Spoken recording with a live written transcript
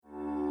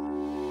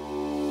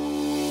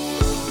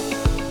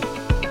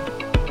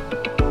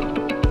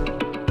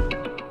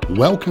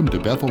Welcome to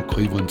Bethel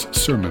Cleveland's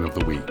Sermon of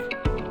the Week.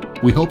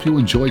 We hope you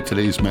enjoyed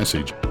today's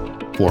message.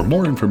 For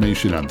more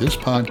information on this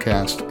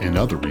podcast and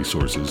other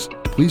resources,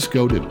 please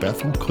go to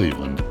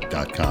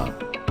bethelcleveland.com.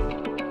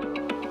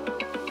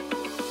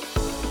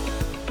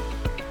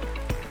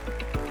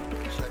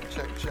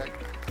 Check.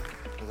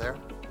 You there?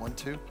 1,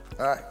 2.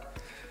 All right.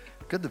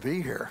 Good to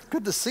be here.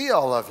 Good to see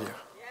all of you.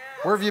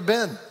 Where have you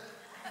been?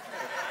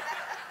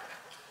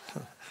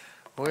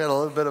 We had a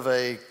little bit of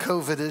a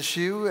COVID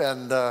issue,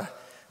 and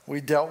we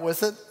dealt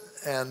with it.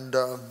 And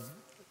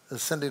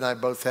Cindy and I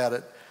both had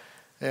it.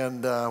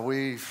 And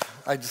I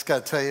just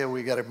got to tell you,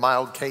 we got a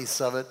mild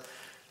case of it.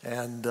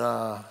 And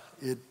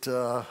it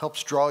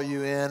helps draw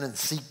you in and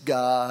seek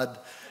God.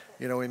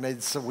 You know,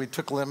 we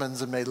took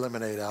lemons and made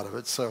lemonade out of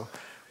it. So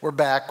we're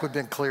back. We've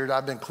been cleared.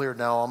 I've been cleared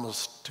now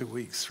almost 2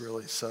 weeks,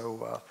 really.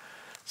 So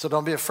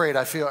don't be afraid.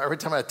 I feel every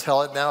time I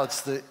tell it now,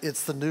 it's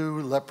the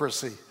new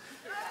leprosy.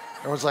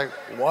 Everyone's like,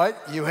 "What?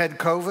 You had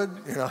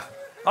COVID?" You know,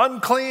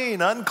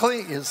 unclean.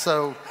 And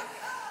so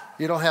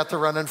you don't have to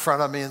run in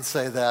front of me and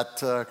say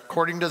that.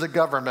 According to the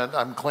government,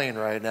 I'm clean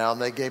right now,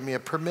 and they gave me a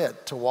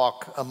permit to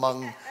walk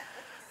among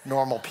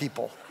normal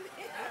people.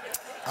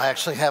 I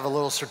actually have a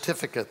little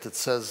certificate that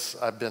says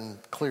I've been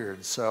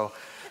cleared. So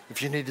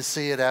if you need to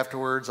see it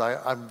afterwards,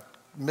 I'm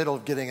middle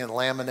of getting it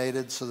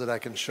laminated so that I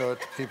can show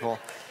it to people.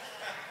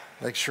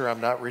 Make sure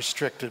I'm not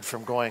restricted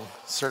from going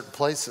certain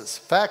places.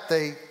 In fact,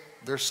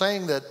 they're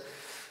saying that,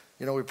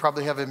 you know, we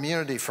probably have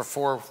immunity for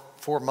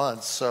four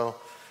months. So,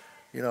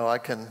 you know,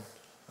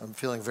 I'm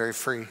feeling very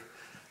free.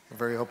 I'm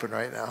very open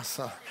right now.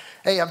 So,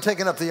 hey, I'm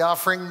taking up the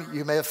offering.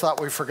 You may have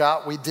thought we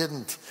forgot. We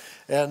didn't.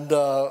 And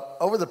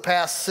over the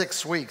past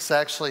 6 weeks,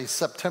 actually,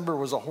 September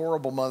was a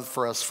horrible month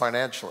for us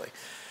financially.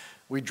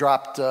 We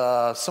dropped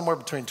somewhere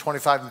between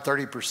 25 and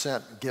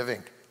 30%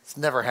 giving. It's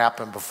never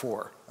happened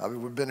before. I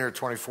mean, we've been here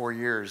 24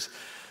 years.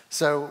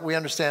 So we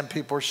understand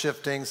people are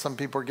shifting. Some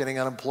people are getting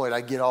unemployed.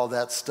 I get all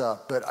that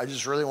stuff. But I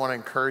just really want to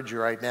encourage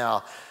you right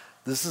now.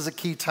 This is a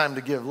key time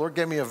to give. The Lord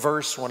gave me a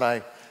verse when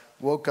I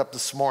woke up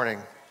this morning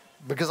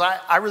because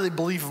I really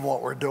believe in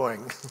what we're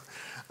doing.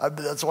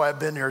 That's why I've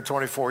been here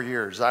 24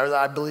 years.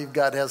 I believe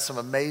God has some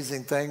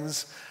amazing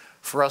things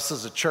for us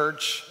as a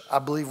church. I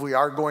believe we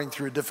are going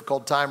through a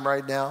difficult time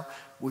right now.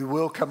 We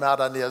will come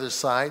out on the other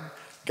side.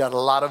 Got a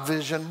lot of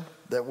vision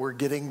that we're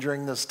getting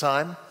during this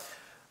time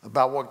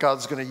about what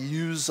God's going to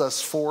use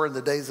us for in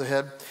the days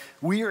ahead.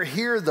 We are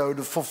here, though,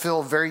 to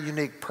fulfill a very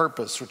unique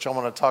purpose, which I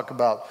want to talk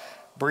about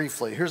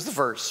briefly. Here's the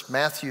verse,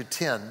 Matthew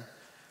 10,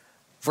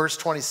 verse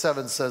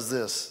 27 says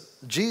this.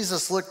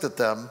 Jesus looked at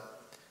them.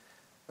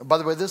 By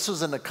the way, this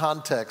was in the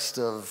context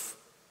of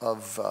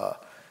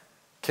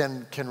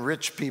can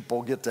rich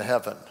people get to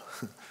heaven?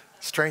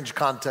 Strange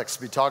context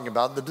to be talking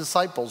about. The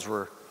disciples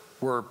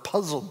were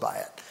puzzled by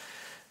it.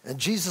 And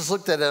Jesus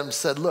looked at him and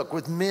said, "Look,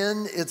 with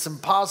men it's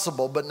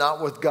impossible, but not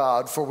with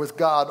God, for with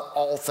God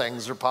all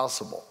things are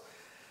possible."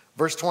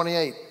 Verse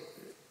 28,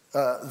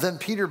 then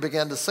Peter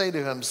began to say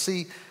to him,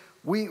 "See,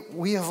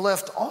 we have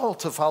left all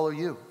to follow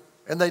you."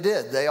 And they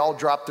did. They all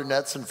dropped their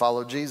nets and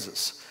followed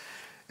Jesus.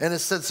 And it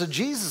said, so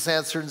Jesus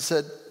answered and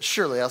said,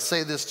 "Surely I'll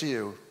say this to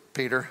you,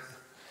 Peter.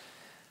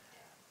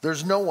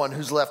 There's no one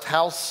who's left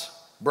house,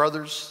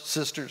 brothers,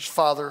 sisters,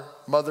 father,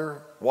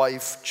 mother,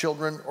 wife,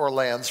 children, or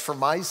lands for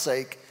my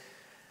sake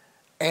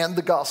and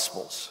the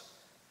gospel's,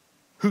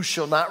 who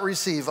shall not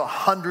receive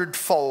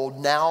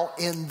 100-fold now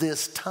in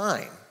this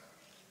time."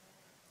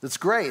 That's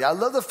great. I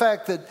love the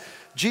fact that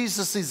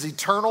Jesus is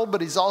eternal,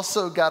 but he's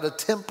also got a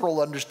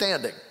temporal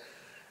understanding.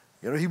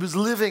 You know, he was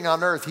living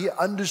on earth. He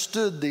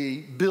understood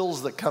the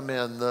bills that come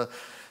in, the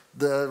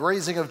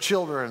raising of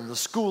children, the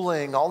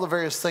schooling, all the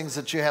various things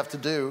that you have to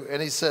do. And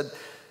he said,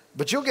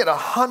 but you'll get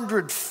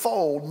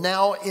 100-fold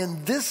now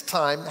in this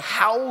time,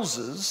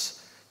 houses.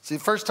 See,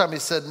 the first time he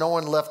said no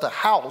one left a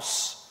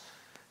house.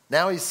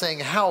 Now he's saying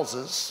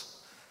houses.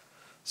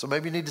 So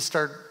maybe you need to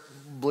start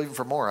believing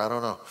for more. I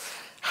don't know.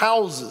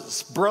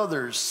 Houses,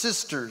 brothers,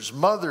 sisters,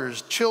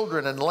 mothers,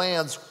 children, and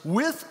lands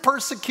with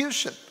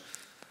persecution.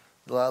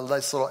 A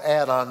nice little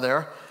add on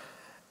there.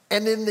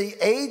 And in the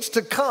age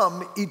to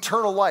come,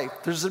 eternal life.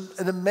 There's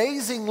an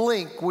amazing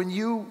link when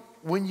you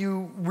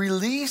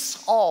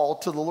release all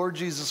to the Lord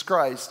Jesus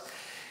Christ.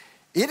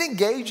 It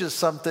engages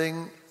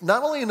something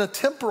not only in a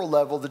temporal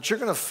level that you're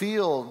going to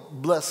feel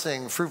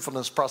blessing,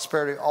 fruitfulness,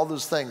 prosperity, all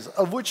those things,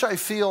 of which I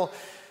feel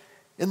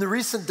in the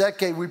recent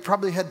decade we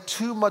probably had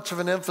too much of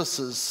an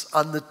emphasis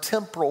on the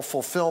temporal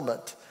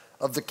fulfillment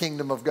of the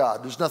kingdom of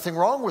God. There's nothing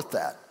wrong with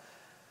that.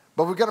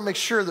 But we've got to make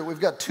sure that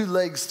we've got two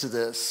legs to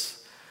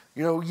this.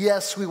 You know,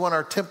 yes, we want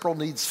our temporal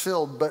needs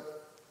filled, but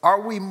are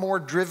we more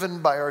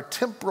driven by our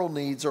temporal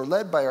needs or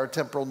led by our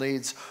temporal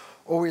needs,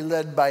 or are we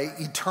led by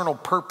eternal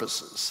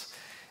purposes?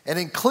 And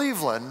in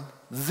Cleveland,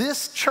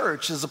 this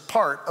church is a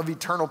part of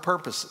eternal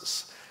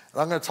purposes.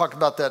 And I'm going to talk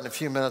about that in a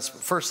few minutes.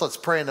 But first, let's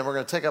pray, and then we're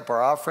going to take up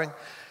our offering.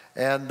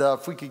 And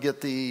if we could get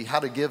the how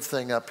to give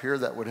thing up here,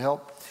 that would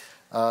help.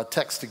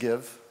 Text to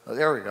give.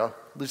 There we go.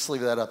 Let's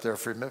leave that up there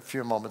for a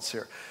few moments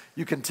here.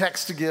 You can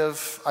text to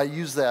give. I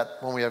use that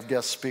when we have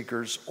guest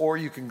speakers. Or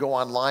you can go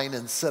online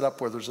and set up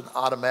where there's an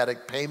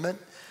automatic payment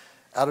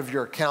out of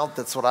your account.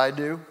 That's what I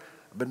do.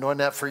 I've been doing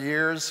that for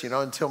years,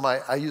 until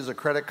I use a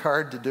credit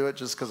card to do it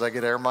just because I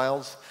get air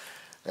miles.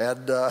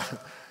 And the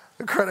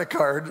credit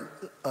card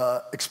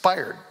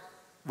expired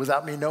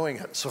without me knowing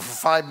it. So for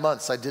 5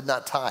 months, I did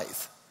not tithe.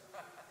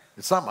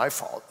 It's not my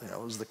fault. It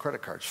was the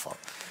credit card's fault.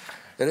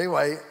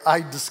 Anyway, I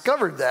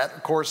discovered that,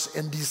 of course,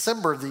 in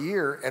December of the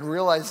year and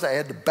realized I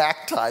had to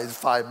back tithe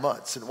 5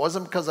 months. It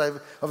wasn't because I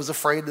was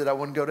afraid that I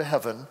wouldn't go to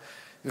heaven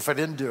if I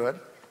didn't do it,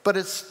 but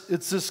it's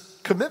this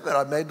commitment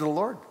I made to the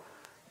Lord.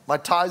 My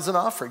tithes and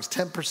offerings,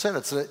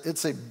 10%.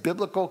 It's a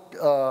biblical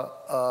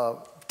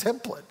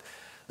template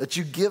that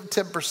you give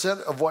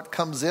 10% of what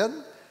comes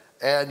in,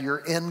 and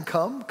your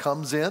income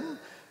comes in,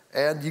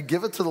 and you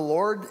give it to the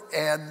Lord,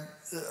 and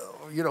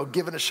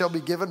given it shall be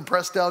given,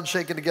 pressed down,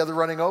 shaken together,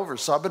 running over.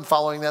 So I've been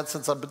following that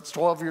since I've been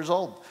 12 years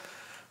old. I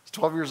was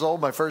 12 years old,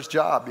 my first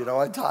job.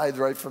 I tithe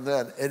right from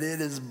then. And it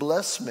has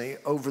blessed me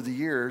over the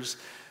years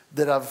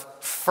that I've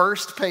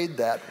first paid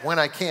that when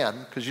I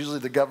can, because usually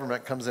the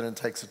government comes in and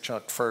takes a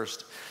chunk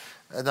first.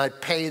 And I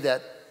pay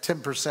that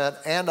 10%,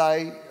 and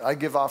I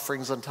give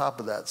offerings on top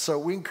of that. So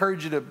we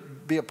encourage you to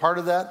be a part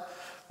of that.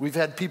 We've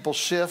had people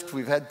shift.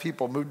 We've had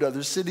people move to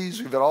other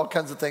cities. We've had all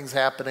kinds of things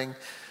happening.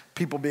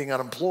 People being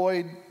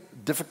unemployed,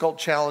 difficult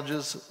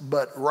challenges,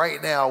 but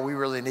right now we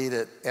really need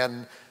it.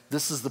 And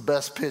this is the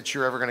best pitch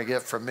you're ever going to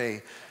get from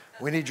me.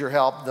 We need your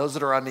help. Those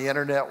that are on the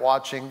internet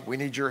watching, we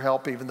need your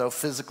help, even though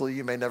physically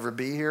you may never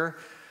be here.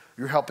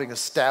 You're helping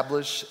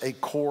establish a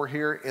core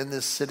here in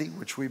this city,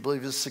 which we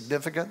believe is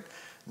significant,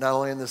 not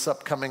only in this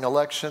upcoming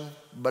election,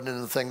 but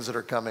in the things that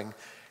are coming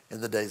in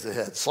the days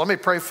ahead. So let me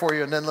pray for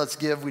you, and then let's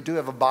give. We do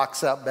have a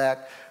box out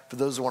back for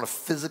those who want to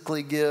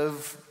physically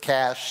give,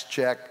 cash,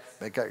 check.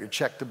 Make out your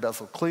check to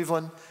Bethel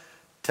Cleveland.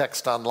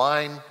 Text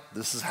online.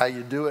 This is how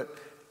you do it.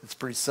 It's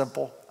pretty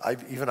simple.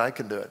 Even I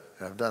can do it.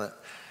 I've done it.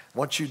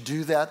 Once you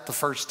do that the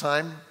first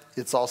time,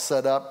 it's all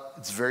set up.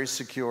 It's very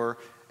secure.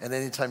 And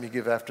anytime you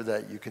give after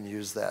that, you can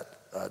use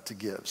that to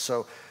give.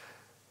 So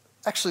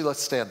actually,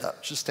 let's stand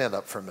up. Just stand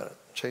up for a minute.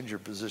 Change your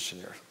position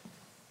here.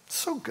 It's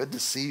so good to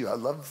see you. I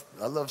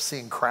love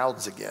seeing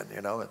crowds again.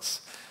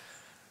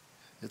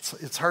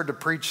 It's hard to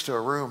preach to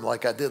a room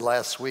like I did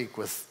last week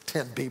with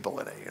 10 people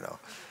in it,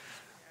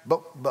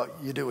 But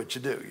you do what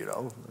you do,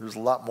 There's a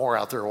lot more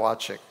out there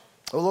watching.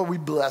 Oh, Lord, we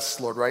bless,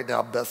 Lord, right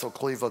now, Bethel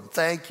Cleveland.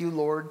 Thank you,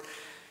 Lord,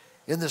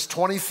 in this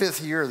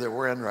 25th year that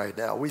we're in right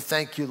now. We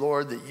thank you,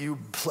 Lord, that you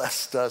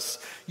blessed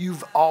us.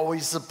 You've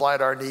always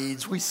supplied our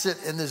needs. We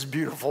sit in this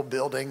beautiful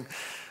building,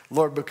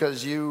 Lord,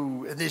 because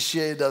you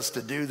initiated us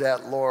to do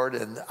that, Lord.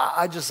 And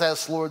I just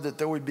ask, Lord, that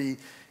there would be,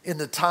 in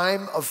the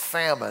time of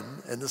famine,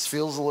 and this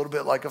feels a little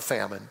bit like a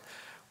famine,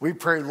 we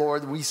pray,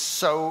 Lord, we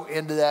sow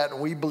into that, and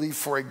we believe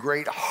for a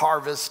great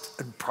harvest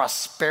and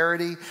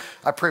prosperity.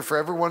 I pray for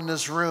everyone in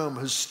this room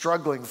who's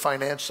struggling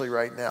financially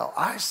right now.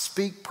 I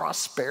speak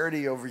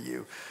prosperity over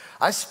you.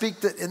 I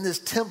speak that in this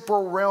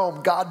temporal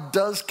realm, God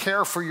does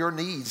care for your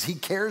needs. He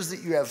cares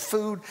that you have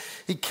food.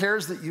 He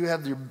cares that you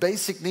have your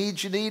basic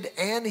needs you need,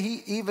 and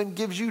he even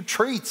gives you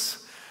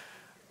treats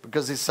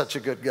because he's such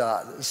a good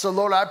God. So,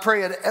 Lord, I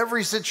pray in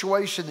every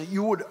situation that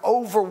you would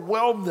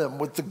overwhelm them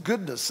with the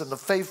goodness and the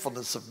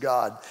faithfulness of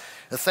God.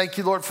 And thank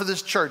you, Lord, for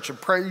this church.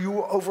 And pray you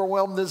will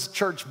overwhelm this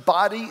church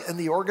body and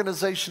the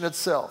organization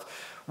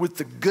itself with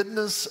the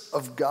goodness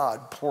of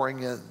God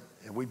pouring in.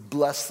 And we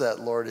bless that,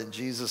 Lord, in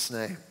Jesus'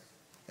 name.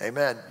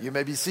 Amen. You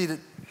may be seated.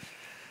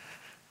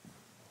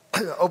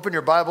 Open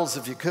your Bibles,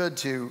 if you could,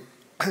 to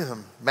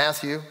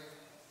Matthew.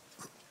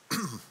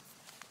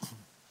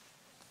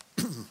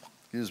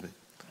 Excuse me.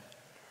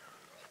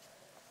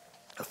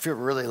 I feel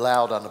really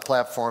loud on the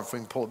platform. If we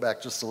can pull it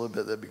back just a little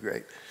bit, that'd be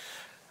great.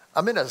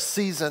 I'm in a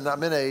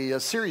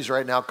series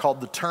right now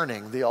called The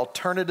Turning, the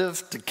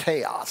alternative to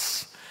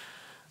chaos.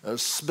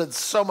 There's been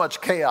so much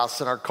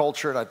chaos in our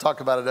culture, and I talk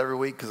about it every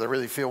week because I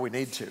really feel we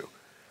need to.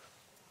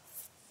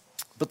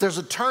 But there's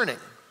a turning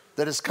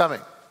that is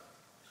coming.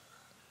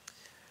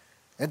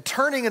 And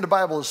turning in the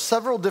Bible is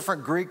several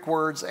different Greek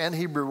words and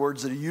Hebrew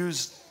words that are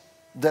used,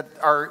 that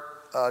are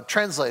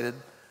translated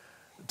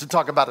to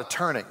talk about a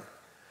turning.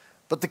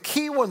 But the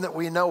key one that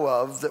we know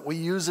of that we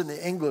use in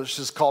the English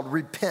is called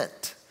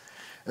repent.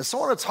 And so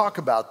I want to talk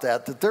about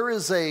that there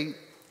is a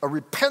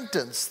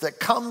repentance that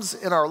comes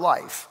in our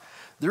life.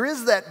 There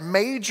is that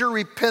major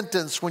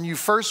repentance when you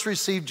first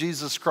receive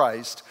Jesus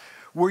Christ,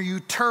 where you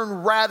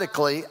turn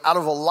radically out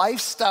of a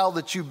lifestyle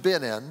that you've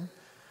been in,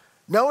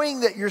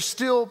 knowing that you're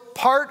still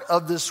part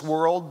of this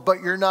world,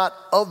 but you're not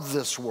of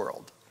this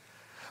world.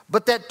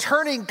 But that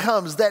turning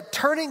comes,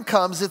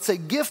 it's a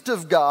gift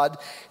of God.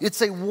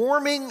 It's a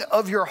warming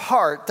of your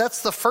heart.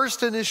 That's the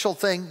first initial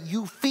thing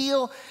you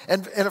feel.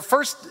 And at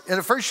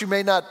first you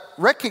may not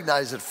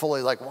recognize it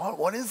fully. Like,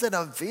 what is it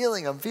I'm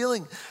feeling? I'm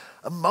feeling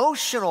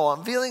emotional.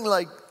 I'm feeling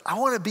like I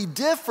want to be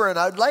different.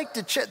 I'd like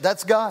to change.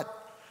 That's God.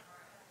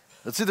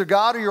 That's either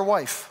God or your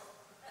wife.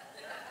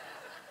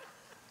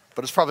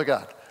 But it's probably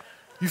God.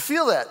 You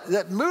feel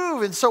that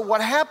move. And so what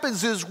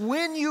happens is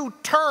when you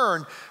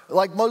turn,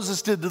 like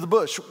Moses did to the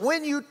bush,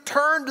 when you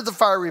turn to the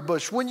fiery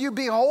bush, when you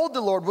behold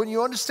the Lord, when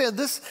you understand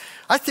this,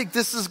 I think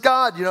this is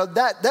God,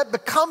 that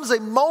becomes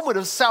a moment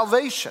of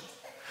salvation.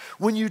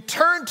 When you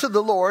turn to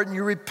the Lord and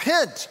you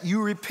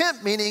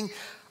repent meaning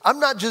I'm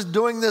not just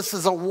doing this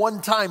as a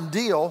one-time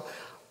deal.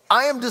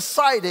 I am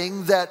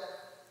deciding that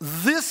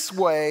this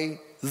way,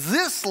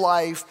 this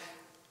life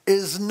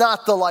is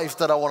not the life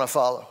that I want to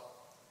follow.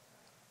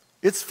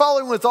 It's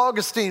following with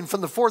Augustine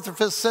from the 4th or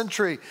 5th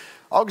century.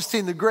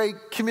 Augustine, the great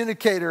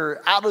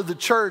communicator out of the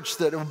church,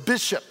 that a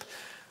bishop,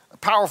 a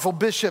powerful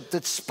bishop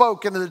that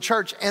spoke into the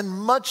church. And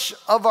much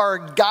of our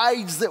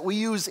guides that we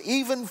use,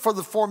 even for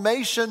the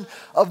formation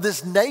of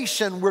this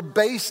nation, were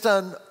based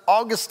on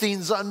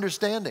Augustine's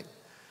understanding.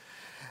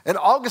 And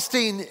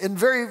Augustine, in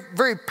very,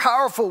 very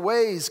powerful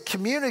ways,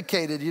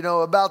 communicated,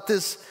 about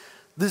this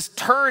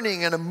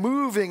turning and a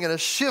moving and a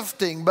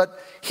shifting, but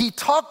he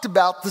talked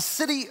about the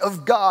city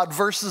of God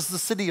versus the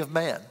city of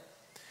man.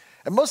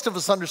 And most of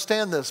us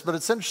understand this, but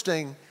it's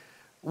interesting,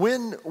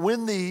 when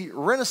the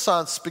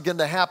Renaissance began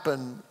to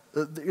happen,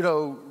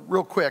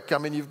 real quick,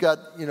 you've got,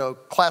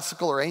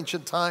 classical or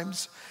ancient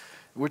times,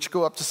 which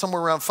go up to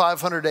somewhere around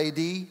 500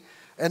 AD.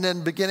 And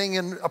then beginning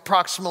in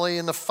approximately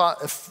in the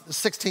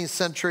 16th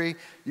century,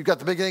 you got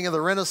the beginning of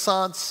the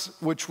Renaissance,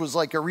 which was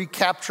like a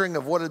recapturing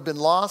of what had been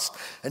lost.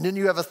 And then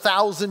you have a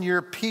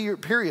 1,000-year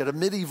period, a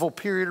medieval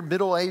period,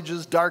 Middle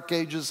Ages, Dark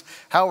Ages,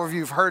 however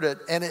you've heard it.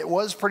 And it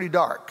was pretty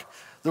dark.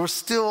 There was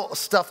still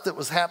stuff that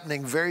was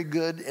happening very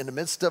good in the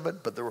midst of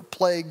it, but there were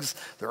plagues,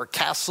 there were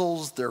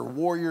castles, there were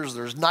warriors,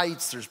 there's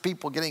knights, there's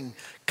people getting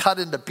cut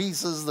into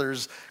pieces,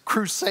 there's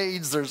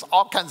crusades, there's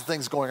all kinds of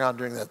things going on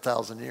during that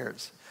 1,000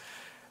 years.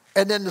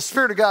 And then the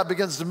Spirit of God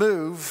begins to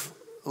move,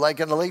 like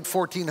in the late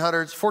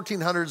 1400s.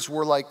 1400s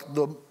were like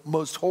the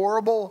most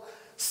horrible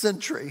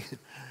century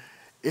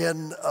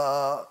in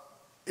all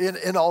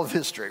of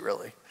history,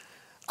 really.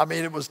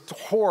 It was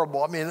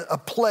horrible. A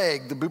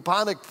plague, the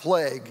bubonic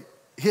plague,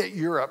 hit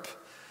Europe,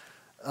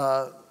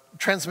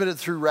 transmitted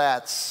through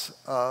rats,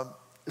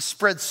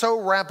 spread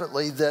so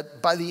rapidly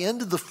that by the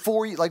end of the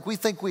 4 years, like we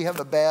think we have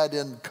a bad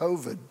in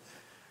COVID,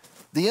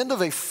 the end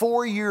of a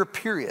 4-year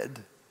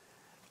period,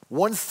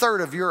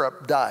 1/3 of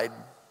Europe died.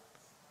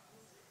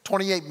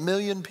 28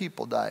 million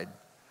people died.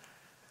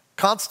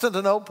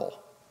 Constantinople,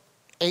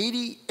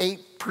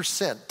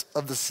 88%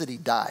 of the city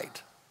died,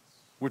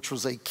 which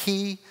was a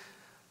key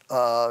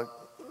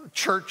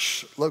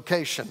church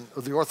location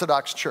of the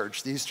Orthodox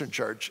Church, the Eastern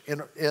Church,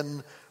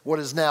 in what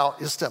is now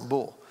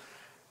Istanbul.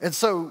 And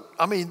so,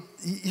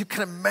 you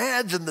can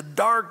imagine the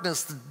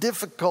darkness, the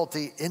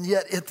difficulty, and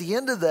yet at the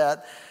end of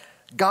that,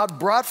 God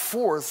brought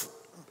forth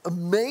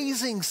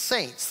amazing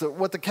saints,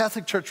 what the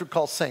Catholic Church would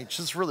call saints,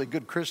 just really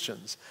good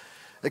Christians,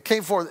 that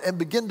came forth and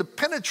began to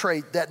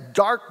penetrate that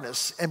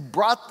darkness and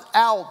brought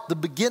out the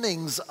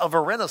beginnings of a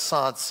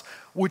Renaissance,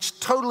 which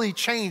totally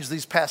changed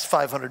these past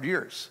 500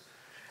 years.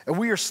 And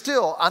we are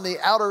still on the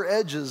outer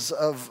edges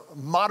of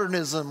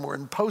modernism or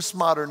in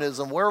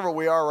postmodernism, wherever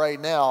we are right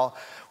now.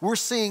 We're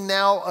seeing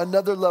now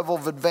another level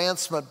of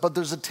advancement, but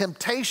there's a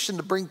temptation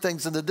to bring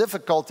things into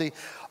difficulty.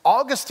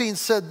 Augustine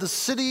said the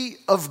city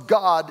of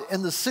God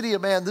and the city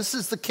of man, this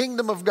is the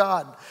kingdom of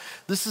God.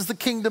 This is the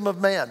kingdom of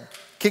man.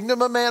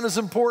 Kingdom of man is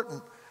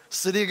important.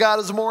 City of God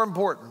is more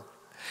important.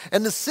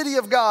 And the city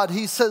of God,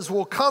 he says,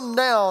 will come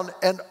down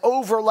and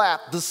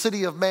overlap the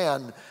city of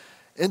man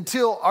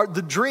until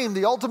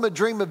the ultimate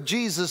dream of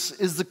Jesus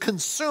is the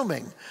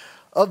consuming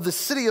of the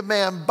city of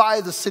man by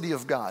the city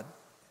of God.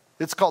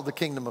 It's called the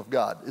kingdom of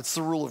God. It's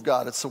the rule of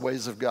God. It's the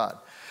ways of God.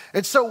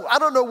 And so I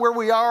don't know where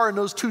we are in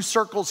those two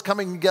circles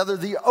coming together.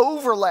 The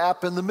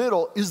overlap in the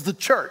middle is the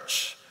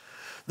church.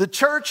 The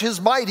church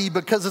is mighty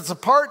because it's a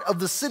part of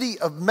the city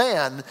of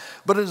man,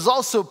 but it is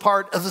also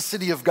part of the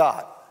city of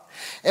God.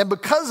 And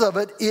because of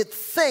it, it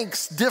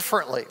thinks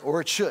differently,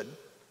 or it should.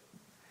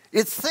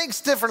 It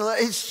thinks differently.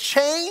 It's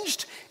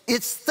changed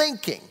its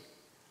thinking,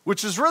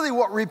 which is really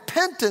what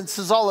repentance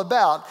is all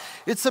about.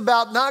 It's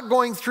about not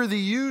going through the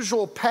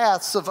usual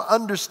paths of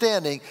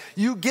understanding.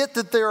 You get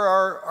that there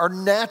are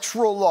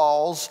natural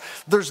laws,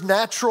 there's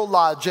natural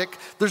logic,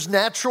 there's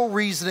natural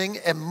reasoning,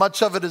 and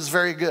much of it is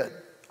very good.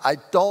 I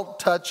don't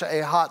touch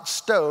a hot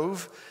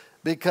stove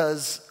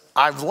because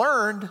I've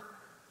learned,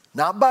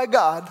 not by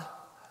God,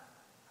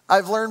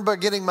 I've learned by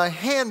getting my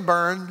hand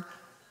burned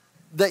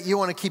that you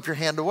want to keep your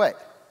hand away.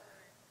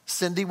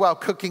 Cindy, while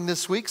cooking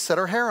this week, set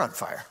her hair on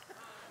fire.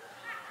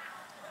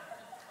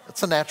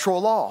 It's a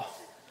natural law.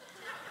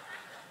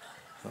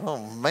 Oh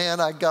man,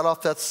 I got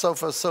off that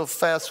sofa so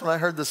fast when I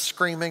heard the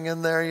screaming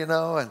in there,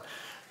 and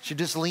she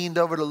just leaned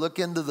over to look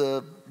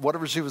into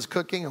whatever she was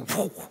cooking, and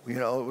it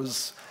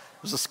was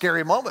a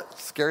scary moment,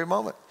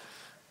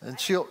 And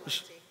she'll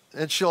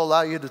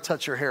allow you to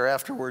touch her hair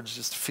afterwards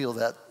just to feel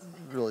that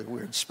really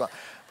weird spot.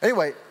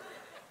 Anyway,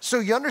 so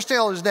you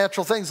understand all those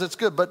natural things, that's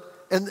good,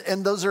 but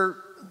and those are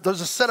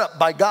set up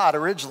by God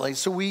originally,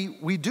 so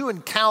we do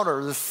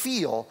encounter the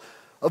feel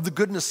of the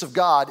goodness of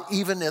God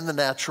even in the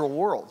natural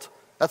world.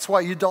 That's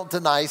why you don't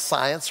deny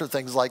science or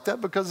things like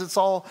that, because it's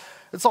all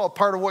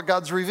part of what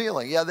God's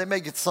revealing. Yeah, they may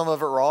get some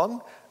of it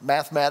wrong.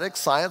 Mathematics,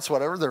 science,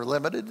 whatever, they're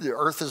limited. The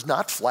earth is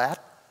not flat.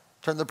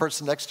 Turn to the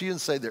person next to you and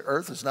say, the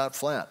earth is not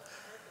flat.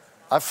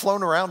 I've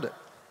flown around it,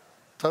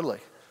 totally.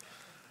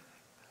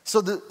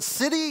 So the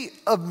city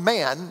of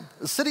man,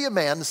 the city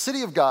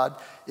of God,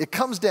 it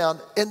comes down,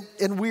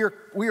 and we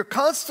are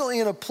constantly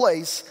in a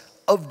place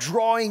of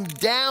drawing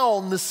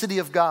down the city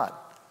of God.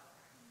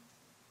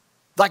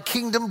 Thy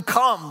kingdom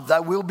come, thy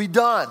will be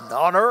done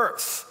on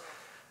earth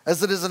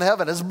as it is in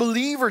heaven. As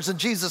believers in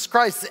Jesus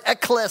Christ, the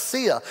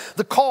ecclesia,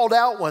 the called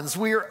out ones,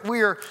 we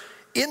are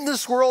in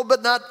this world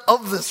but not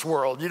of this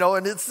world,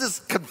 and it's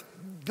this a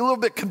little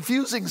bit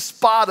confusing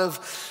spot of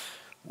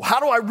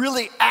how do I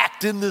really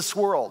act in this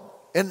world?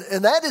 And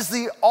that is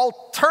the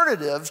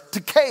alternative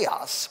to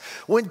chaos.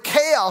 When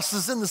chaos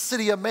is in the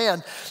city of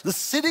man, the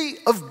city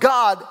of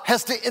God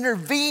has to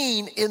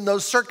intervene in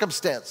those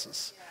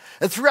circumstances.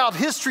 And throughout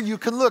history, you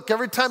can look,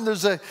 every time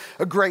there's a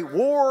great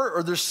war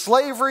or there's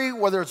slavery,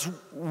 whether it's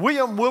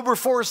William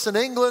Wilberforce in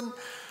England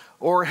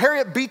or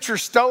Harriet Beecher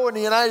Stowe in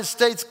the United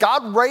States,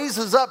 God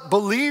raises up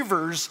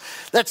believers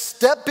that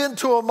step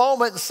into a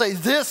moment and say,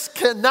 this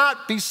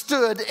cannot be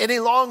stood any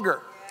longer.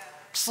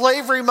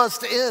 Slavery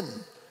must end.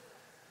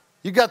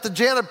 You got the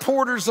Janet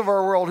Porters of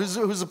our world,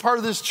 who's a part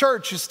of this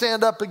church, who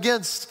stand up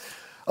against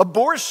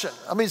abortion.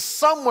 I mean,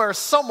 somewhere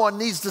someone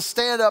needs to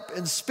stand up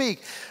and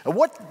speak. And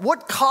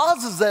what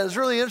causes that is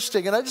really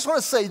interesting. And I just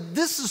want to say,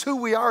 this is who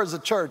we are as a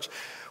church.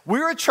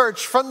 We're a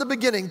church from the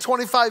beginning,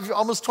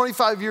 almost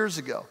 25 years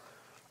ago.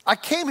 I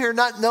came here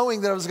not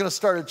knowing that I was going to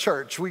start a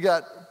church. We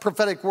got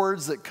prophetic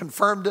words that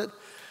confirmed it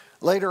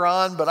later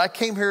on, but I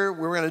came here,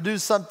 we were going to do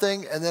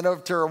something, and then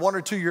after a 1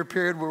 or 2 year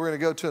period, we were going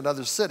to go to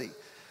another city.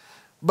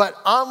 But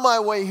on my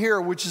way here,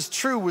 which is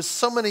true with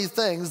so many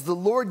things, the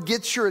Lord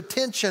gets your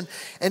attention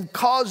and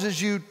causes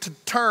you to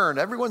turn.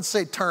 Everyone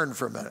say turn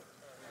for a minute.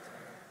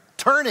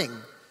 Turning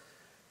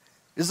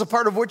is a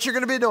part of what you're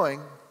going to be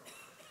doing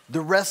the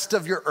rest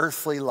of your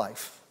earthly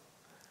life.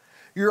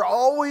 You're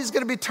always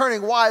going to be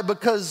turning. Why?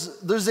 Because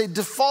there's a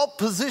default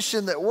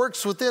position that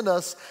works within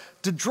us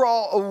to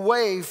draw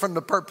away from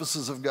the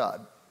purposes of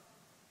God.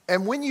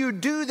 And when you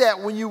do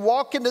that, when you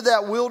walk into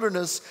that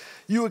wilderness,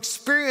 you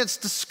experience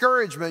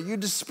discouragement, you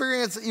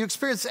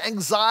experience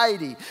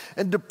anxiety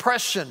and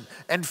depression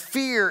and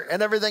fear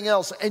and everything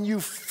else. And you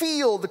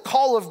feel the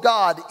call of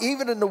God,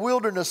 even in the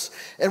wilderness.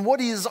 And what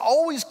he is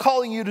always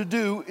calling you to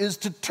do is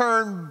to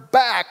turn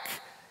back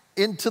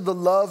into the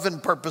love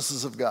and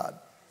purposes of God.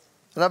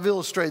 And I've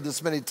illustrated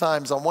this many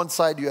times. On one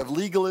side, you have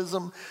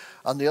legalism.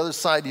 On the other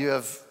side, you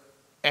have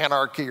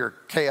anarchy or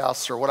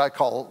chaos, or what I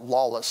call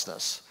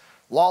lawlessness.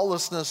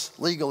 Lawlessness,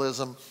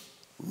 legalism,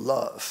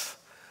 love.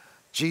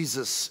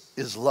 Jesus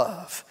is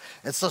love.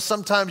 And so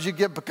sometimes you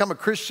become a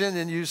Christian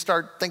and you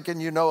start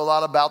thinking you know a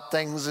lot about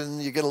things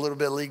and you get a little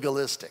bit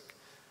legalistic.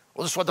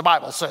 Well, this is what the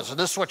Bible says, and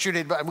this is what you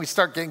need. And we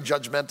start getting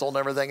judgmental and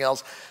everything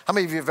else. How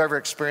many of you have ever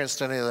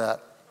experienced any of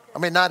that? I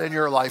mean, not in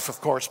your life, of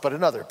course, but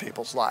in other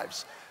people's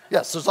lives.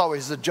 Yes, there's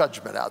always a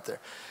judgment out there.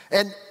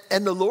 And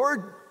the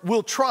Lord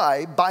will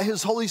try by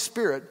his Holy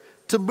Spirit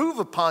to move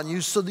upon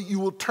you so that you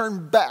will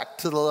turn back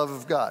to the love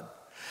of God.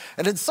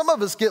 And then some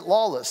of us get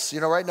lawless.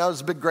 Right now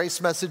there's a big grace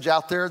message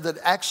out there that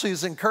actually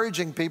is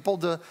encouraging people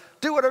to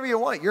do whatever you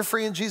want. You're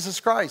free in Jesus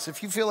Christ.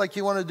 If you feel like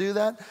you want to do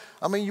that,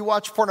 I mean, you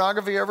watch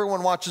pornography.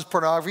 Everyone watches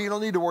pornography. You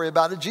don't need to worry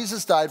about it.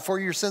 Jesus died for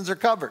you. Your sins are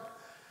covered.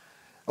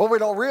 What we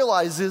don't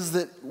realize is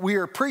that we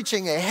are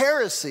preaching a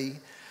heresy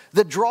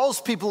that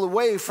draws people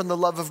away from the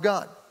love of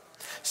God.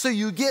 So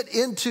you get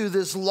into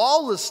this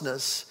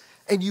lawlessness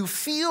and you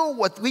feel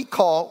what we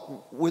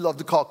love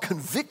to call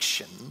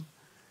conviction.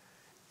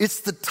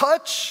 It's the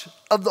touch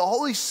of the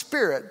Holy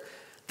Spirit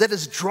that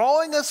is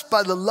drawing us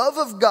by the love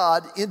of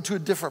God into a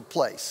different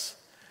place.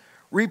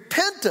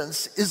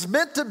 Repentance is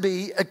meant to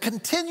be a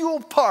continual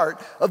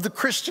part of the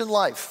Christian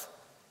life.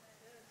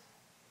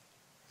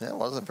 That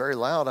wasn't very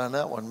loud on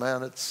that one,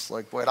 man. It's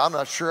like, wait, I'm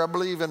not sure I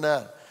believe in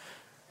that.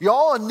 You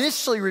all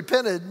initially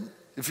repented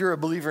if you're a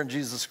believer in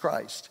Jesus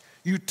Christ.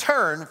 You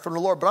turn from the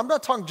Lord, but I'm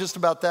not talking just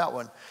about that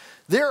one.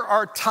 There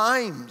are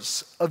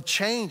times of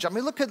change. I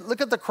mean, look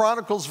at the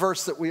Chronicles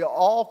verse that we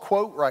all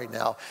quote right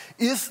now.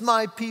 If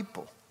my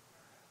people,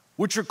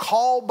 which are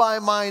called by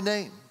my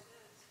name,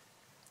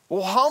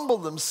 will humble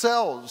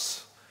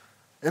themselves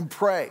and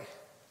pray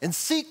and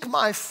seek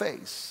my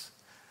face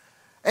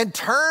and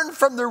turn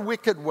from their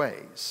wicked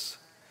ways,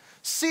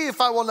 see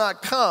if I will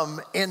not come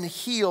and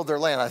heal their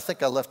land. I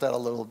think I left out a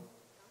little.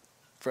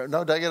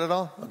 No, did I get it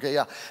all? Okay,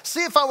 yeah.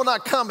 See if I will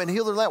not come and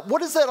heal their land.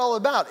 What is that all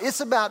about?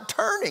 It's about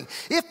turning.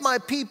 If my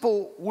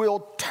people will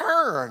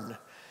turn,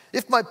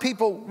 if my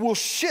people will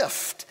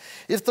shift,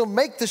 if they'll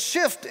make the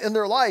shift in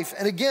their life,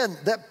 and again,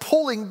 that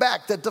pulling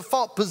back, that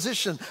default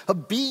position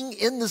of being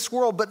in this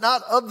world but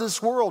not of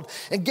this world,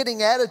 and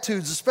getting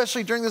attitudes,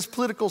 especially during this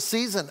political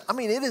season. I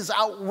mean, it is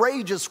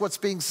outrageous what's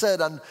being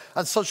said on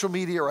social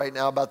media right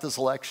now about this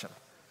election.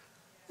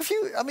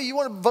 You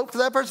want to vote for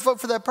that person, vote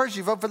for that person.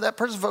 You vote for that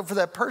person, vote for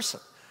that person.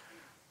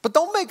 But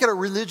don't make it a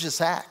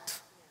religious act.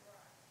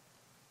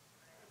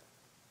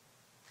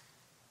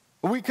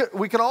 We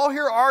can all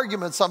hear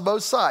arguments on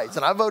both sides,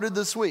 and I voted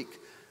this week.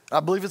 I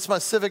believe it's my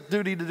civic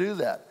duty to do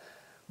that.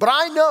 But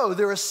I know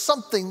there is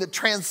something that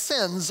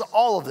transcends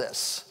all of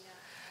this.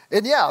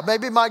 And yeah,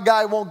 maybe my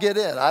guy won't get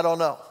in. I don't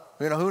know.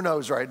 Who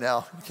knows right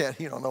now?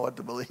 You don't know what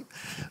to believe.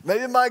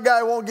 Maybe my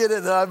guy won't get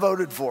in that I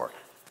voted for.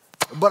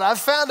 But I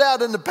found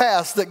out in the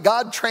past that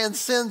God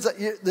transcends.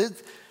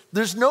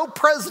 There's no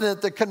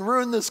president that can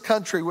ruin this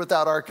country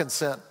without our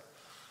consent.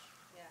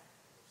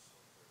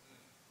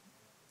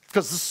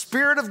 Because the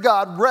Spirit of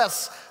God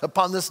rests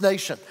upon this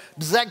nation.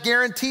 Does that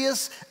guarantee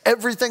us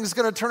everything's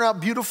going to turn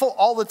out beautiful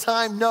all the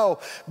time? No.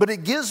 But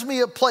it gives me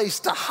a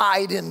place to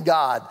hide in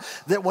God.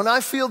 That when I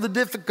feel the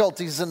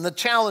difficulties and the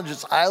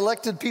challenges, I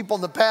elected people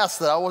in the past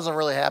that I wasn't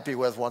really happy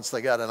with once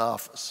they got in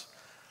office.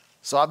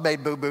 So I've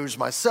made boo-boos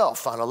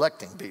myself on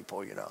electing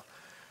people,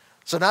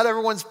 So not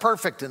everyone's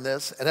perfect in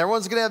this, and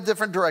everyone's going to have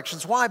different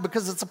directions. Why?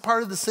 Because it's a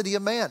part of the city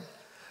of man.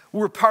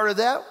 We're part of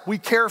that. We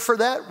care for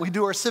that. We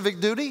do our civic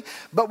duty.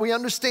 But we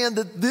understand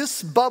that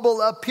this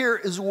bubble up here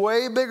is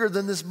way bigger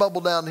than this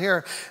bubble down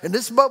here. And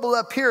this bubble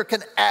up here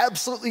can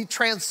absolutely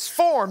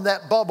transform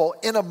that bubble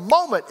in a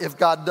moment if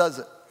God does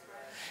it.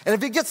 And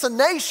if he gets a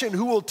nation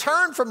who will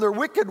turn from their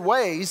wicked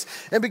ways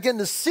and begin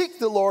to seek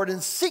the Lord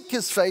and seek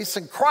his face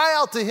and cry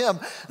out to him,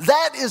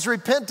 that is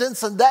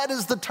repentance and that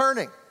is the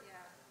turning.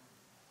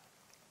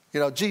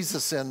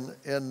 Jesus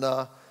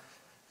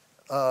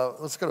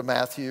let's go to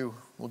Matthew.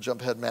 We'll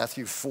jump ahead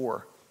Matthew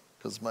 4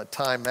 because of my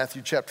time.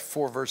 Matthew chapter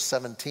 4, verse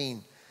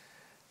 17.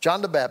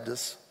 John the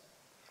Baptist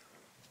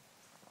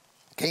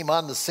came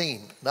on the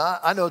scene. Now,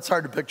 I know it's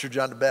hard to picture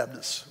John the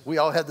Baptist. We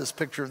all had this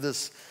picture of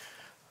this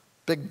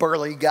big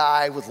burly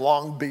guy with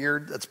long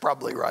beard. That's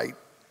probably right.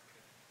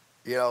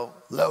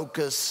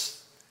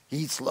 Locusts. He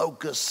eats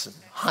locusts and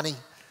honey.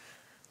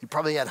 He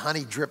probably had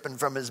honey dripping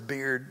from his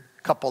beard.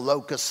 A couple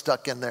locusts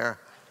stuck in there.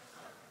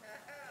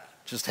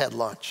 Just had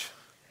lunch.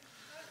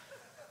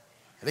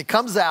 And he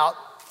comes out,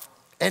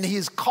 and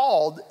he's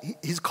called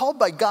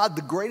by God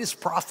the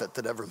greatest prophet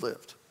that ever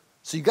lived.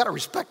 So you got to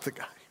respect the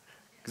guy,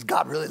 because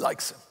God really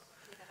likes him.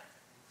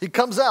 He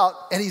comes out,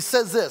 and he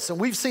says this, and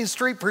we've seen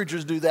street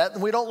preachers do that,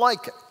 and we don't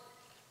like it.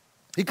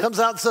 He comes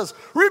out and says,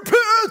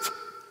 repent!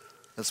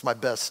 That's my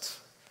best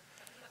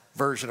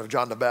version of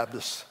John the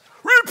Baptist.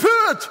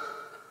 Repent!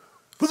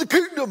 For the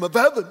kingdom of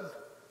heaven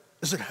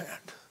is at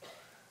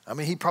hand.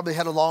 He probably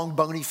had a long,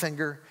 bony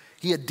finger.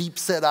 He had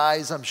deep-set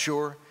eyes, I'm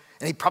sure.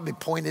 And he probably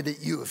pointed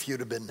at you if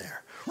you'd have been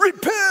there.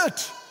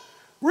 Repent!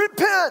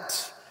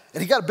 Repent!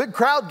 And he got a big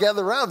crowd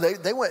gathered around.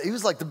 They went. He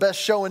was like the best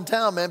show in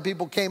town, man.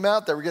 People came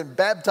out. They were getting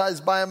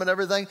baptized by him and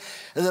everything.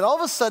 And then all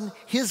of a sudden,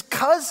 his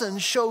cousin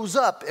shows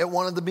up at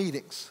one of the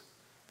meetings.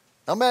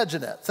 Now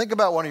imagine that. Think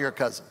about one of your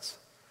cousins.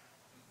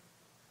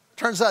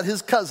 Turns out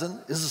his cousin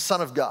is the Son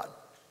of God.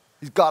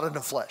 He's God in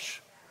the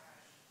flesh.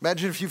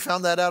 Imagine if you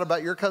found that out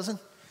about your cousin.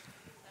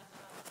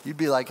 You'd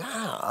be like,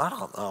 I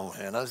don't know,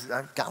 man. I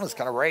was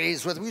kind of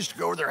raised with them. We used to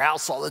go to their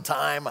house all the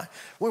time.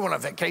 We went on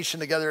vacation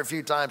together a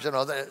few times.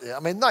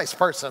 Nice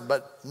person,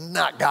 but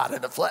not God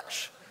in the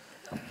flesh.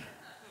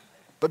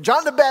 But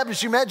John the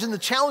Baptist, you imagine the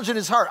challenge in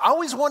his heart. I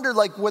always wondered,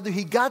 whether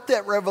he got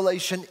that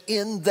revelation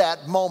in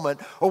that moment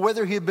or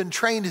whether he had been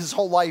trained his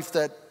whole life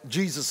that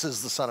Jesus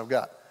is the Son of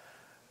God.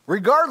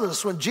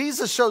 Regardless, when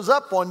Jesus shows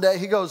up one day,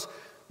 he goes,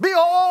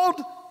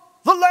 behold,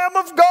 the Lamb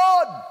of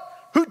God,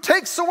 who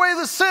takes away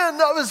the sin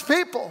of his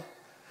people.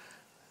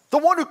 The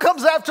one who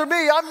comes after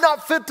me, I'm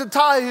not fit to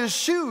tie his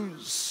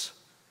shoes.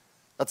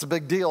 That's a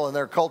big deal in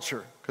their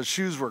culture because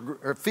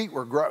feet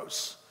were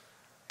gross.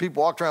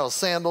 People walked around with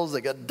sandals. They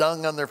got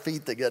dung on their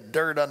feet. They got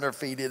dirt on their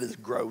feet. It is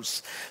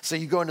gross. So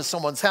you go into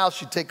someone's house,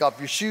 you take off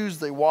your shoes.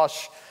 They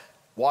wash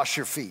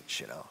your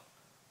feet,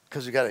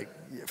 because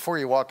before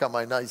you walk on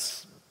my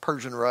nice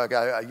Persian rug,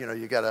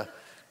 you got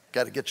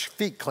to get your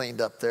feet cleaned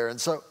up there. And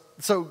so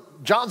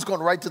John's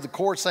going right to the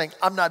core saying,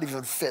 I'm not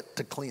even fit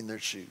to clean their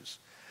shoes.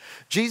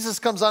 Jesus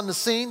comes on the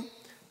scene.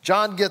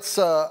 John gets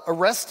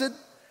arrested.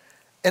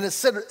 And it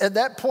said at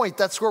that point,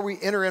 that's where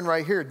we enter in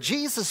right here.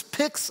 Jesus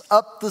picks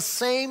up the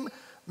same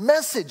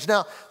message.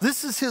 Now,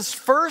 this is his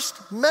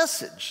first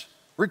message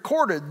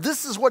recorded.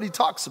 This is what he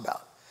talks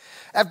about.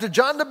 After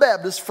John the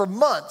Baptist, for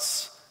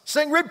months,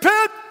 saying,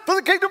 repent, for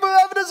the kingdom of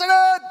heaven is at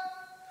hand.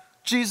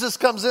 Jesus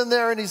comes in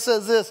there and he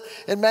says this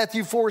in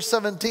Matthew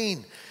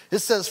 4:17. It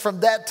says,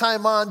 from that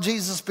time on,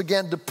 Jesus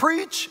began to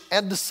preach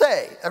and to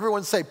say.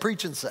 Everyone say,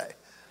 preach and say.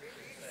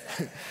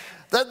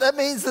 That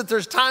means that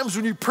there's times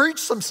when you preach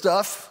some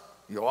stuff.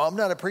 I'm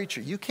not a preacher.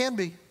 You can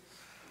be.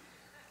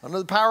 Under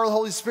the power of the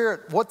Holy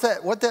Spirit. What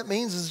that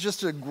means is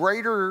just a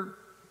greater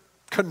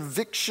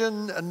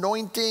conviction,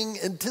 anointing,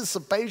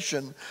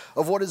 anticipation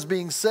of what is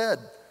being said.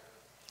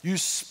 You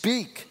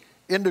speak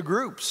into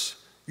groups.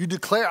 You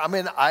declare.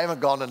 I haven't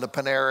gone into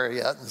Panera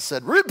yet and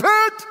said,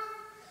 repent.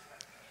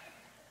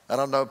 I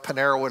don't know if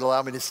Panera would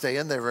allow me to stay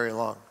in there very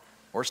long.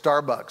 Or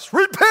Starbucks.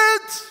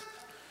 Repent!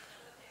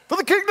 For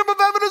the kingdom of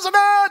heaven is at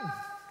hand.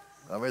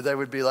 They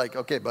would be like,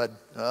 okay, bud,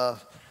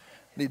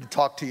 Need to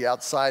talk to you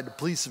outside. The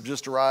police have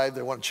just arrived.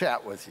 They want to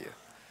chat with you.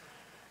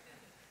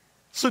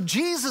 So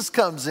Jesus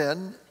comes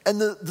in, and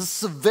the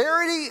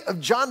severity of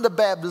John the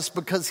Baptist,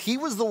 because he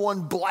was the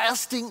one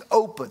blasting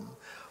open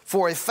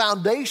for a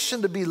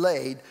foundation to be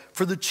laid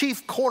for the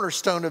chief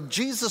cornerstone of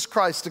Jesus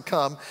Christ to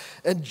come.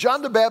 And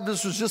John the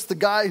Baptist was just the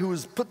guy who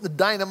was putting the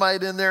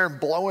dynamite in there and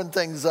blowing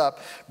things up,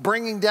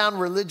 bringing down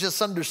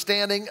religious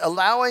understanding,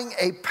 allowing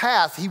a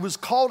path. He was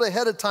called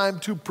ahead of time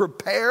to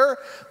prepare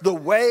the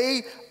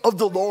way of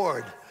the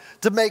Lord,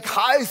 to make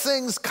high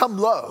things come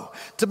low,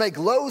 to make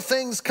low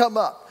things come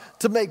up,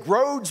 to make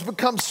roads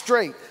become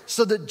straight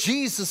so that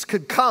Jesus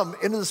could come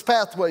into this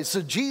pathway.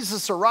 So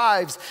Jesus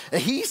arrives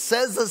and he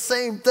says the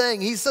same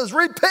thing. He says,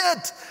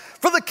 repent,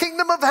 for the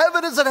kingdom of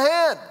heaven is at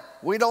hand.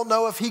 We don't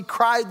know if he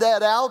cried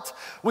that out.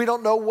 We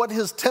don't know what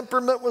his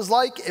temperament was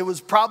like. It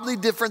was probably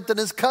different than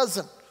his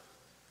cousin.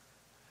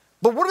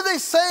 But what are they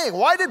saying?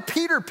 Why did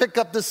Peter pick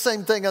up this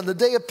same thing on the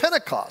day of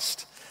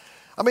Pentecost?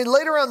 I mean,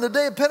 later on the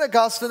day of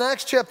Pentecost in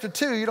Acts chapter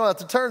 2, you don't have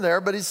to turn there,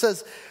 but he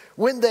says,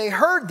 when they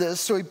heard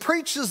this, so he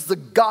preaches the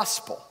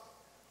gospel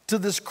to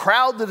this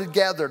crowd that had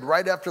gathered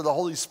right after the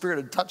Holy Spirit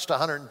had touched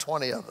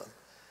 120 of them.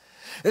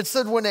 It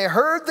said when they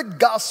heard the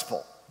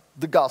gospel,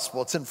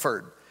 it's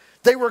inferred,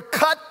 they were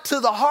cut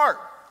to the heart.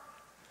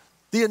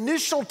 The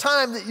initial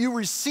time that you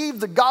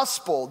receive the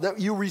gospel,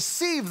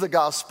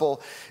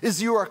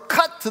 is you are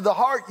cut to the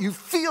heart. You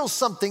feel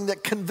something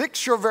that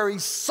convicts your very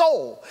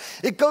soul.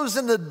 It goes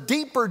in the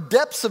deeper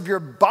depths of your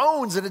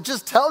bones and it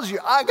just tells you,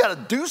 I got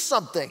to do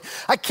something.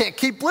 I can't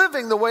keep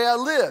living the way I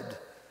lived.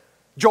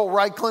 Joel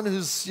Reichlin,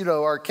 who's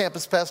our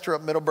campus pastor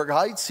up Middleburg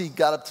Heights, he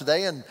got up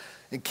today and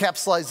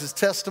encapsulated his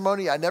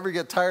testimony. I never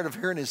get tired of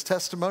hearing his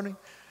testimony.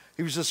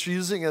 He was just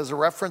using it as a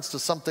reference to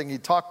something he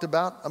talked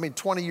about.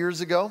 20 years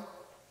ago,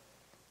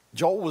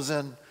 Joel was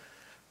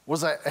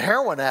a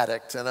heroin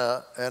addict and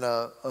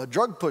a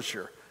drug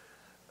pusher.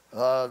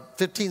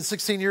 15,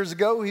 16 years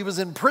ago, he was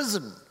in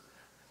prison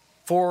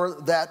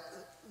for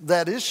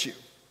that issue.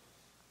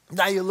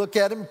 Now you look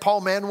at him,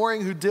 Paul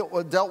Manwaring, who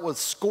dealt with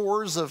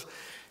scores of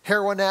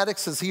heroin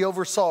addicts as he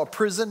oversaw a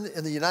prison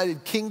in the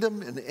United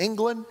Kingdom in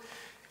England.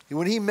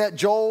 When he met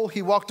Joel,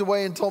 he walked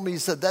away and told me, he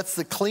said, that's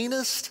the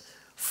cleanest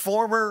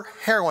former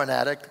heroin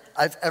addict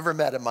I've ever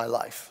met in my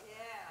life. Yeah.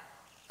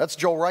 That's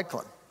Joel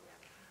Reichlin.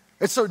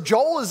 And so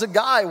Joel is a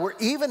guy where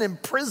even in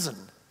prison,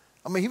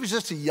 he was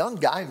just a young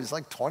guy. He was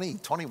like 20,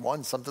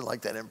 21, something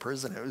like that in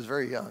prison. He was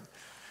very young.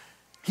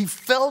 He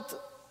felt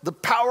the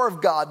power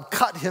of God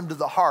cut him to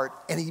the heart,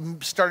 and he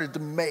started to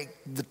make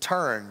the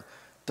turn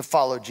to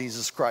follow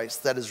Jesus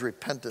Christ. That is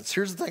repentance.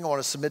 Here's the thing I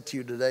want to submit to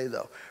you today,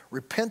 though.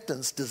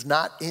 Repentance does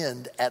not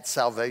end at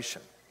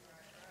salvation.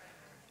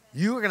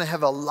 You are going to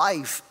have a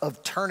life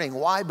of turning.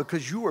 Why?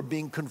 Because you are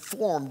being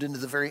conformed into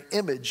the very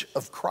image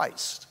of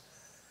Christ.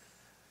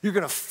 You're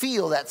going to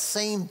feel that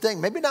same thing,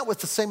 maybe not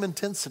with the same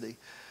intensity,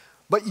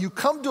 but you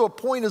come to a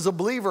point as a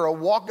believer,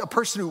 a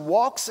person who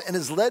walks and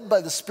is led by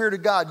the Spirit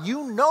of God.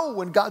 You know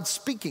when God's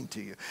speaking to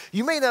you.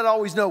 You may not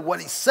always know what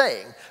he's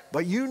saying,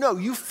 but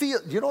you feel,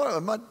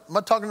 am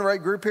I talking to the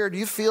right group here? Do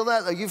you feel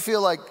that? Like you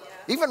feel like,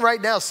 even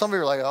right now, some of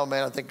you are like, oh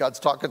man, I think God's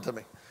talking to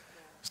me.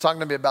 He's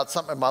talking to me about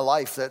something in my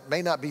life that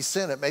may not be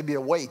sin, it may be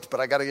a weight, but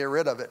I got to get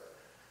rid of it.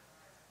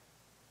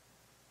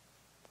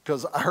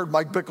 Because I heard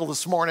Mike Bickle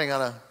this morning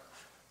on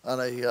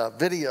a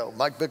video.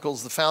 Mike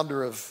Bickle's the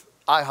founder of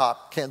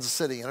IHOP, Kansas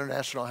City,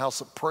 International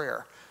House of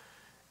Prayer.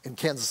 In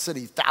Kansas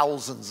City,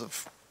 thousands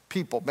of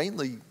people,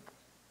 mainly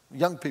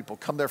young people,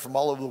 come there from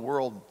all over the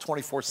world,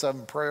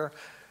 24/7 prayer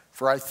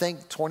for, I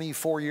think,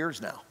 24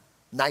 years now.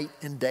 Night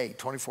and day,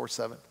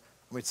 24/7.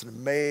 It's an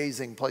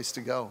amazing place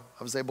to go.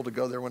 I was able to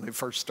go there when they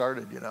first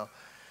started, And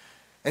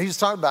he was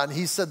talking about it, and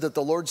he said that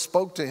the Lord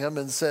spoke to him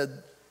and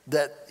said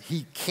that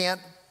he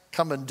can't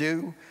come and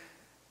do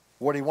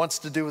what he wants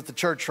to do with the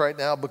church right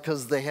now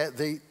because they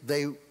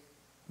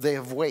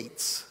have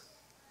weights.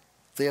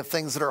 They have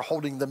things that are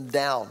holding them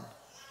down.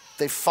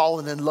 They've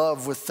fallen in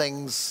love with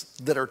things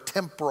that are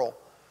temporal.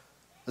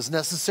 As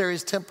necessary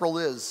as temporal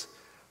is,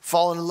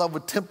 fallen in love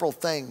with temporal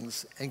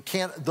things, and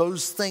can't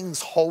those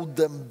things hold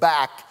them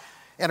back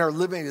and are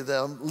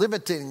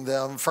limiting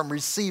them from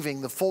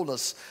receiving the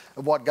fullness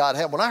of what God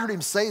had. When I heard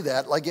him say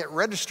that, like it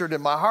registered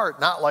in my heart,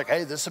 not like,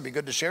 hey, this would be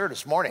good to share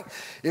this morning.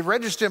 It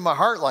registered in my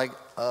heart like,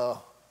 it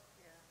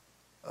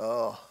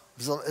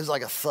was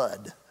like a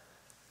thud.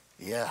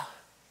 Yeah,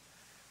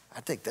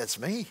 I think that's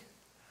me.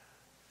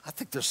 I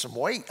think there's some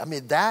weight.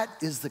 That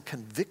is the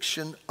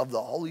conviction of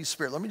the Holy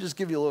Spirit. Let me just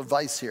give you a little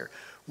advice here.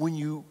 When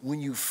you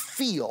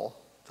feel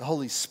the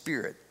Holy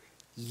Spirit,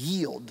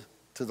 yield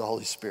to the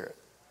Holy Spirit.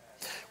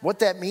 What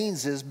that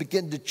means is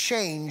begin to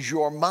change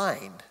your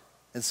mind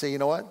and say, you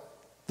know what?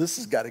 This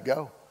has got to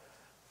go.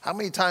 How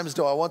many times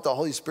do I want the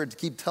Holy Spirit to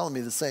keep telling me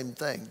the same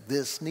thing?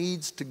 This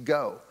needs to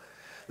go.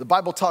 The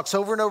Bible talks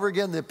over and over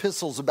again in the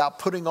epistles about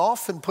putting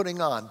off and putting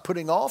on,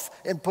 putting off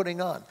and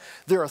putting on.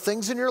 There are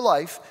things in your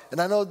life,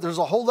 and I know there's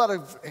a whole lot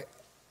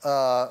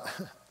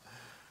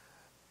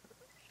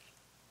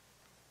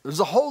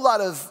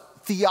of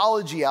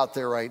theology out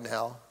there right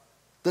now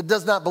that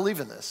does not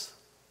believe in this.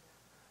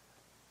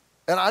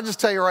 And I'll just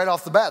tell you right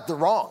off the bat, they're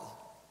wrong.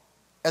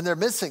 And they're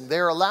missing.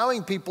 They're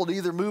allowing people to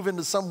either move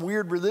into some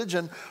weird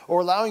religion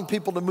or allowing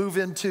people to move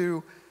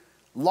into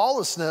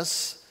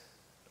lawlessness,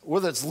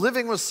 whether it's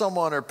living with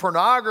someone or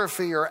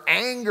pornography or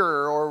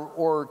anger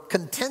or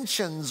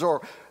contentions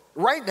or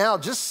right now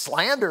just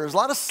slander. There's a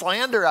lot of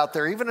slander out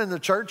there, even in the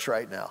church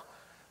right now.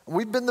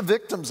 We've been the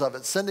victims of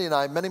it, Cindy and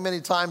I, many,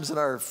 many times in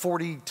our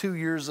 42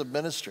 years of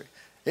ministry.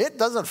 It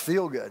doesn't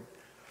feel good,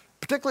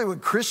 particularly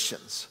with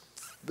Christians.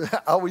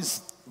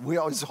 We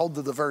always hold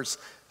to the verse,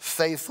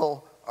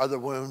 faithful are the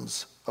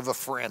wounds of a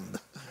friend.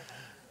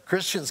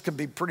 Christians can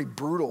be pretty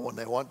brutal when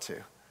they want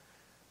to.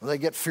 When they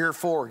get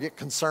fearful or get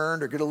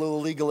concerned or get a little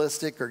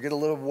legalistic or get a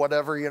little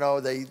whatever,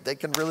 they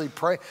can really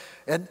pray.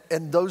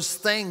 And those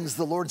things,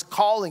 the Lord's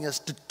calling us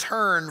to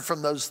turn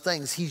from those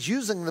things. He's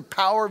using the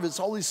power of his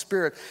Holy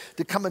Spirit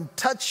to come and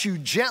touch you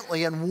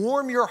gently and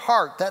warm your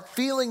heart. That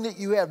feeling that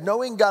you have,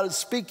 knowing God is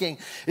speaking,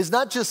 is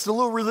not just a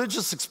little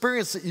religious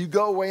experience that you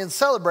go away and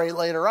celebrate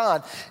later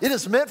on. It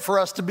is meant for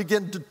us to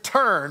begin to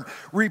turn,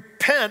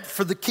 repent,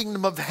 for the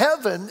kingdom of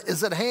heaven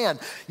is at hand.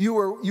 You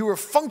are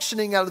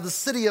functioning out of the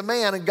city of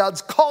man, and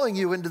God's calling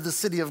you into the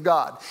city of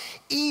God.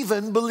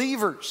 Even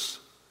believers.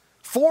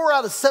 4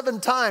 out of 7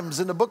 times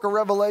in the book of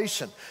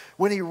Revelation,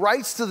 when he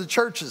writes to the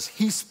churches,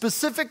 he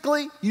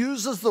specifically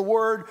uses the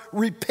word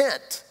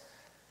repent.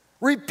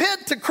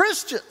 Repent to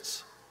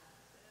Christians.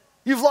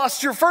 You've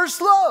lost your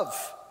first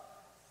love.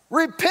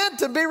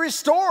 Repent and be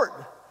restored.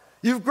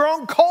 You've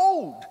grown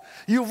cold.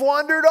 You've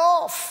wandered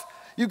off.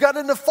 You got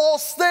into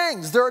false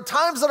things. There are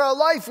times in our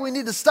life we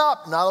need to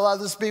stop. Not a lot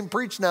of this being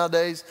preached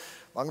nowadays.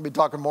 I'm going to be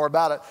talking more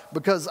about it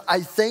because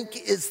I think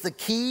it's the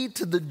key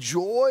to the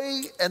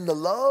joy and the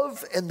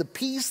love and the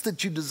peace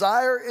that you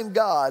desire in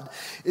God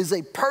is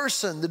a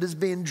person that is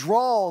being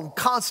drawn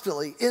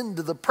constantly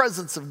into the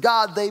presence of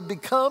God. They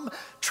become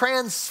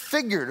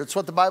transfigured. It's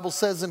what the Bible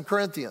says in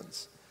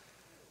Corinthians.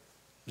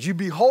 As you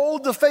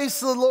behold the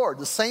face of the Lord,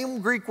 the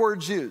same Greek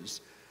words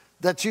used.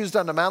 That's used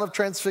on the Mount of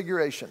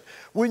Transfiguration.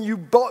 When you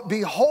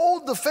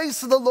behold the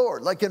face of the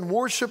Lord, like in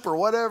worship or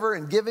whatever,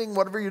 in giving,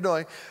 whatever you're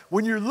doing,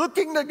 when you're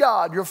looking to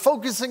God, you're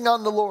focusing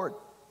on the Lord.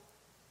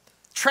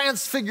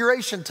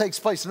 Transfiguration takes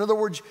place. In other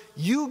words,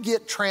 you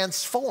get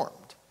transformed.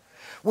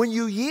 When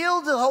you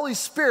yield to the Holy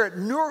Spirit,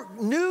 new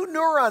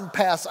neuron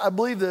paths, I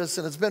believe this,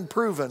 and it's been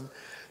proven,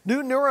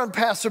 new neuron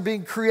paths are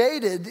being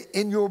created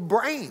in your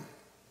brain.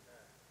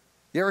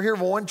 You ever hear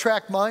of a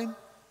one-track mind?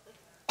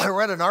 I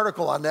read an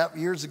article on that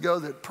years ago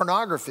that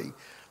pornography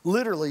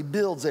literally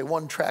builds a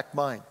one-track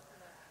mind.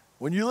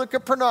 When you look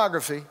at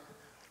pornography,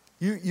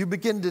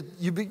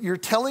 you're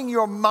telling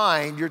your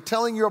mind, you're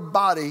telling your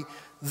body,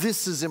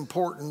 this is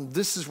important,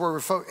 this is where we're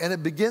focused. And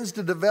it begins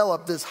to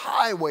develop this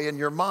highway in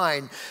your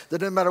mind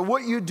that no matter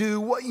what you do,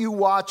 what you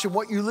watch, and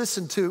what you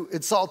listen to,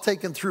 it's all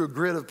taken through a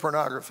grid of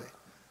pornography.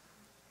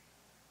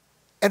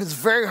 And it's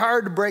very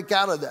hard to break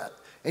out of that.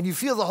 And you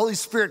feel the Holy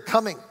Spirit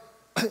coming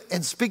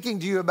and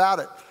speaking to you about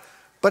it.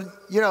 But,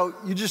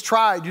 you just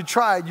tried, you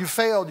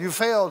failed,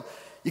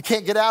 you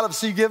can't get out of it,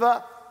 so you give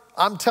up.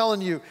 I'm telling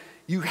you,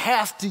 you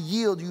have to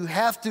yield. You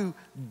have to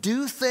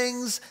do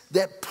things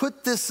that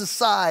put this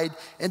aside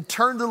and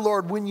turn to the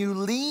Lord. When you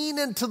lean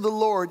into the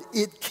Lord,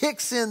 it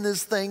kicks in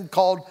this thing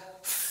called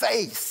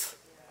faith.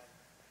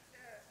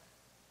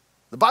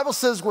 The Bible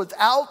says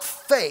without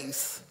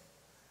faith,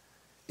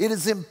 it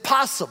is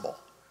impossible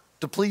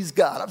to please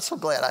God. I'm so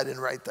glad I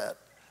didn't write that.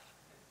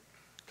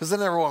 Because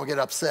then everyone would get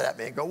upset at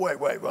me and go, wait,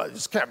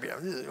 this can't be,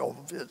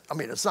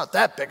 it's not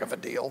that big of a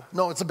deal.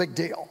 No, it's a big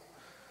deal.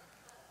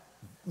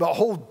 The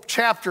whole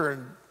chapter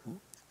in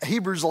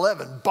Hebrews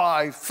 11,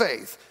 by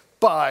faith,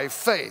 by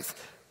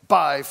faith,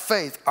 by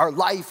faith. Our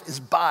life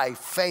is by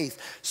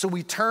faith. So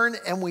we turn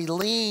and we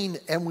lean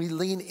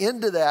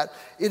into that.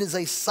 It is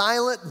a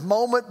silent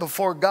moment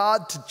before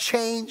God to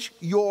change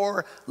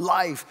your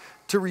life,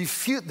 to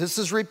refute, this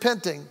is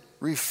repenting,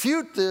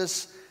 refute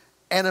this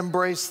and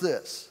embrace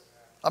this.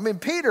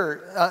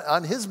 Peter,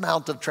 on his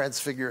Mount of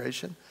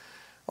Transfiguration,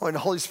 when the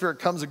Holy Spirit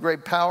comes in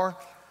great power,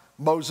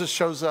 Moses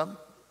shows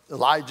up,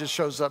 Elijah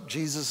shows up,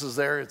 Jesus is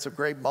there. It's a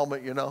great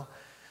moment,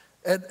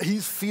 And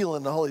he's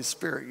feeling the Holy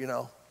Spirit,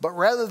 But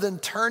rather than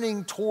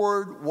turning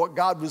toward what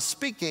God was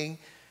speaking,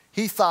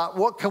 he thought,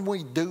 what can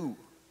we do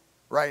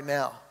right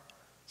now?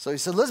 So he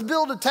said, let's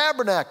build a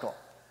tabernacle.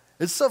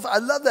 I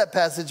love that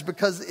passage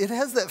because it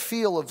has that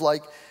feel of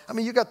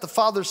you got the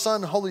Father,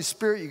 Son, Holy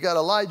Spirit, you got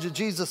Elijah,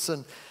 Jesus,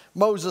 and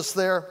Moses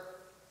there.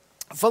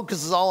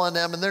 Focuses all on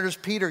them, and there's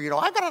Peter,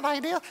 I got an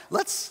idea.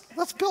 Let's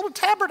build a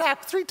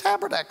tabernacle, 3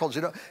 tabernacles,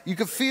 You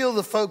can feel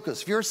the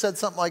focus. If you ever said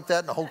something like that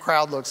and the whole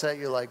crowd looks at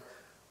you like,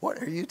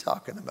 what are you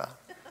talking about?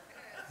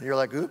 And you're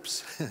like,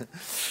 oops.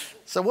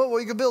 So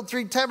we can build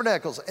 3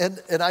 tabernacles.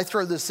 And I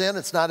throw this in,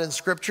 it's not in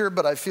scripture,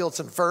 but I feel it's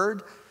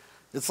inferred.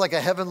 It's like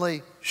a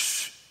heavenly,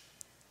 shh,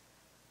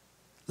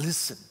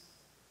 listen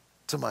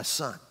to my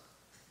son.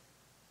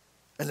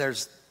 And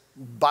the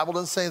Bible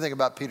doesn't say anything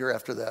about Peter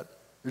after that.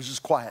 There's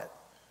just quiet.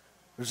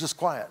 There's just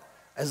quiet.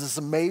 As this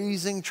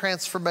amazing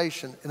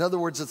transformation. In other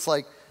words, it's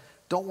like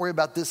Don't worry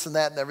about this and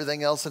that and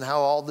everything else and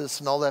how all this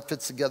and all that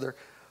fits together.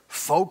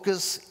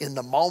 Focus in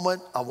the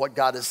moment on what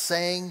God is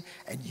saying,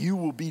 and you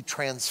will be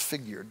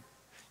transfigured.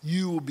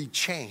 You will be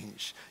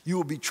changed. You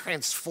will be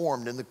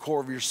transformed in the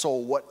core of your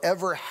soul.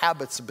 Whatever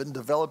habits have been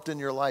developed in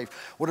your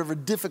life, whatever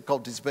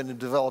difficulties have been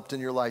developed in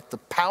your life, the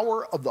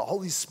power of the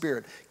Holy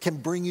Spirit can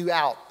bring you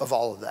out of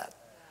all of that.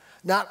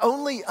 Not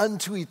only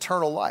unto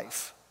eternal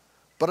life,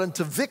 but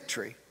unto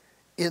victory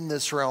in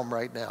this realm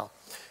right now.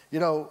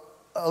 You know,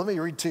 let me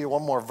read to you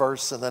one more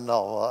verse, and then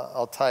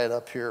I'll tie it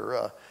up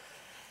here.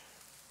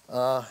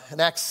 In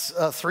Acts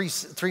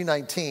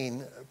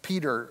 3:19,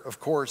 Peter, of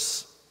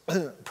course,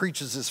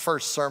 preaches his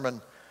first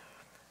sermon,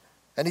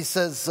 and he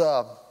says,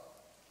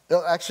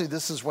 actually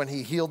this is when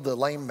he healed the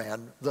lame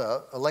man,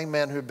 a lame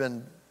man who had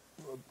been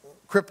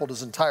crippled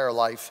his entire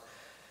life,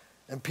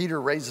 and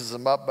Peter raises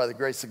him up by the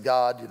grace of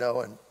God, you know,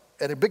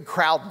 and a big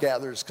crowd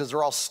gathers because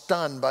they're all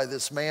stunned by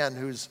this man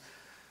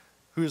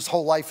whose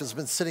whole life has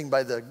been sitting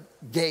by the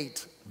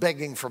gate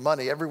begging for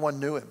money. Everyone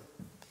knew him,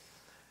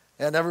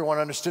 and everyone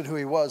understood who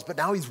he was, but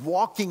now he's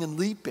walking and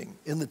leaping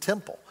in the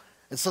temple.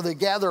 And so they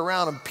gather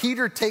around, and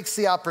Peter takes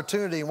the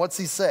opportunity, and what's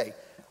he say?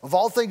 Of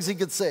all things he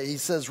could say, he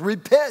says,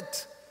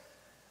 repent,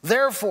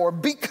 therefore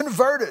be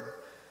converted,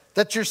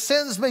 that your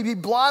sins may be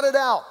blotted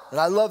out. And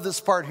I love this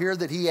part here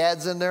that he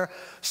adds in there,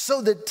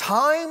 so that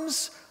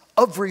times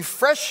of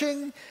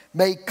refreshing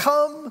may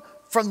come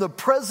from the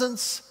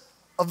presence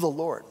of the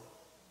Lord.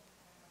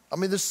 I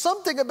mean, there's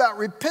something about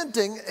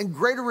repenting and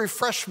greater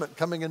refreshment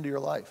coming into your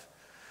life.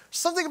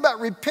 Something about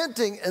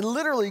repenting and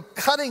literally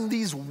cutting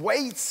these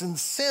weights and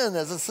sin,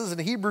 as it says in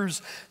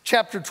Hebrews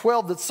chapter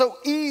 12, that so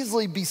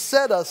easily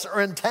beset us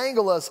or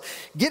entangle us,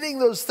 getting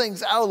those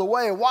things out of the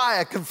way. Why?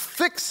 I can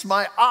fix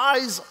my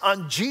eyes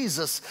on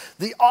Jesus,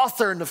 the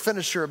author and the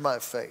finisher of my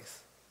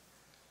faith.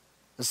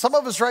 And some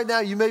of us right now,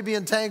 you may be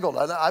entangled.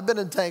 I've been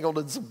entangled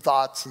in some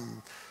thoughts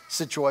and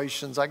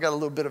situations. I got a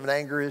little bit of an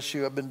anger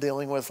issue I've been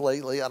dealing with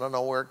lately. I don't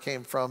know where it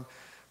came from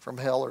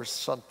hell or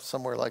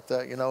somewhere like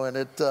that, you know, and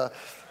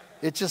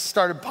it just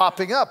started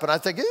popping up, and I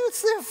think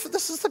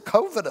this is the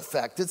COVID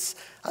effect.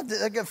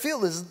 I can feel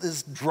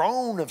this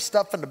drone of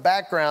stuff in the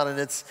background, and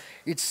it's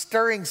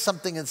stirring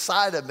something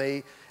inside of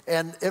me.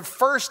 And at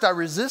first, I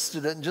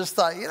resisted it and just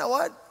thought, you know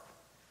what?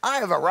 I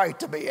have a right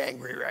to be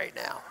angry right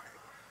now,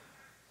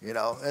 you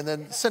know. And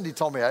then Cindy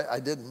told me I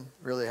didn't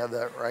really have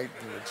that right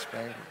to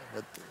explain.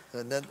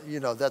 And then, you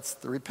know, that's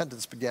the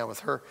repentance began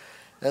with her,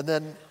 and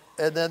then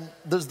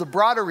there's the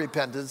broader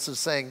repentance of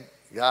saying,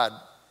 God,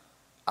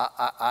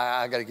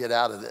 I got to get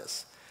out of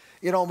this.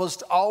 It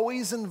almost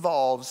always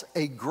involves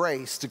a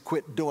grace to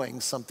quit doing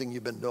something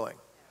you've been doing.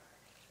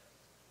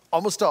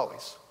 Almost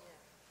always.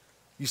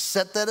 You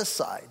set that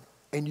aside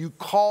and you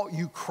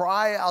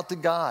cry out to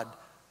God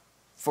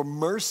for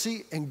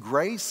mercy and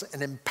grace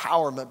and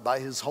empowerment by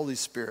his Holy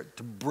Spirit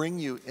to bring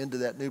you into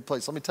that new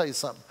place. Let me tell you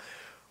something.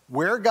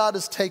 Where God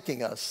is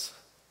taking us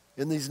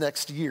in these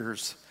next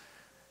years,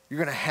 you're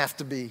going to have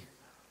to be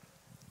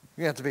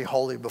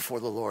holy before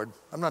the Lord.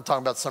 I'm not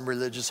talking about some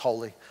religious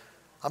holy.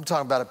 I'm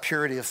talking about a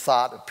purity of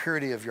thought, a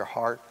purity of your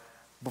heart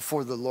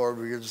before the Lord,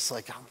 where you're just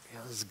like,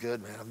 this is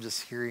good, man. I'm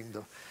just hearing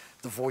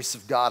the voice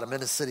of God. I'm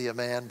in a city of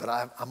man, but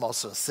I'm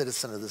also a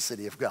citizen of the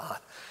city of God.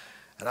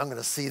 And I'm going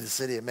to see the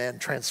city of man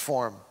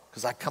transform,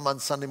 because I come on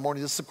Sunday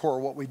morning. This is the core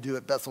of what we do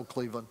at Bethel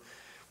Cleveland.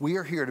 We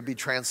are here to be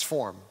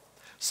transformed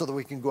so that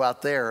we can go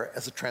out there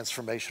as a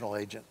transformational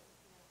agent.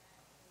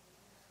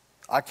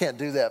 I can't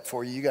do that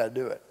for you. You got to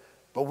do it.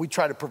 But we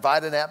try to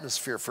provide an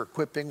atmosphere for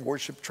equipping,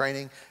 worship,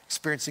 training,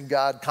 experiencing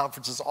God,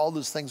 conferences, all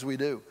those things we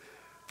do.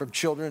 From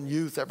children,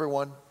 youth,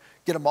 everyone.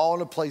 Get them all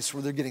in a place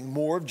where they're getting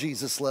more of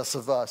Jesus, less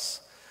of us.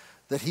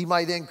 That he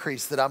might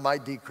increase, that I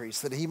might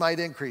decrease. That he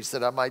might increase,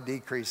 that I might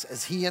decrease.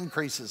 As he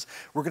increases,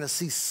 we're going to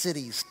see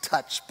cities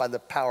touched by the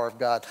power of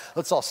God.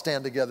 Let's all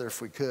stand together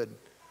if we could.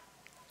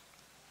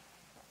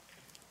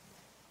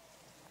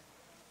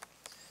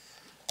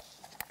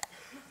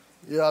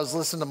 Yeah, I was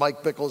listening to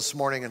Mike Bickle this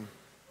morning, and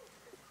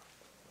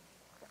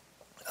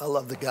I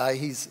love the guy.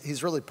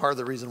 He's really part of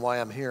the reason why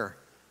I'm here.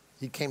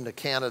 He came to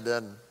Canada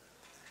and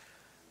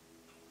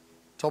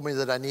told me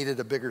that I needed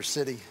a bigger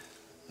city.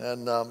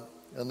 And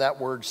that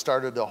word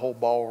started a whole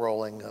ball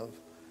rolling of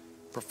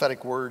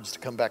prophetic words to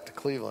come back to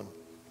Cleveland,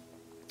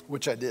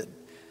 which I did.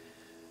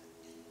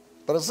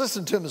 But I was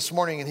listening to him this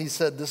morning, and he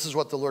said, this is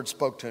what the Lord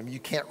spoke to him. You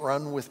can't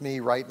run with me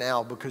right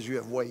now because you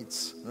have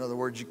weights. In other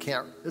words, you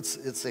can't.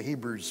 It's a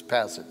Hebrews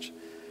passage.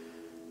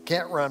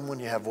 Can't run when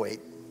you have weight.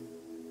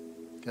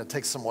 Going to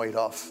take some weight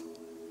off.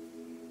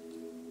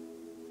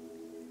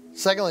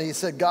 Secondly, he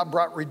said God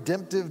brought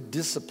redemptive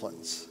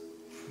disciplines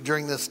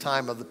during this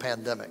time of the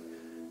pandemic.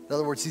 In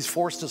other words, he's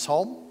forced us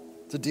home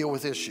to deal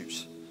with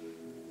issues.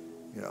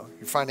 You know,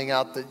 you're finding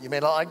out that you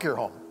may not like your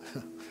home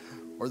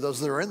or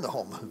those that are in the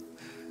home.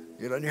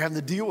 You know, and you're having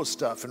to deal with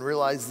stuff and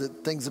realize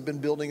that things have been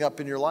building up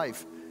in your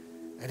life.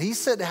 And he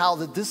said how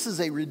that this is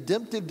a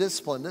redemptive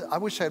discipline. I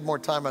wish I had more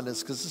time on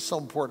this because it's so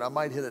important. I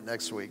might hit it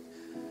next week.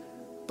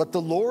 But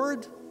the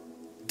Lord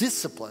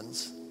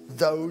disciplines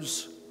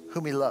those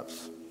whom he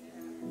loves.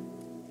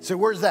 So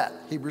where's that?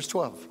 Hebrews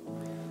 12.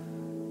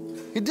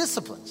 He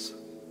disciplines.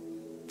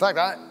 In fact,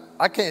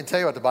 I can't tell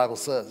you what the Bible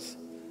says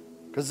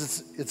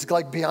because it's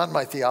like beyond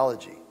my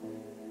theology.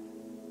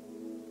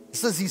 It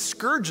says he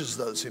scourges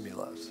those whom he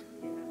loves.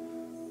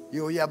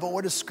 You go, yeah, but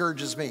what does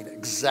scourges mean?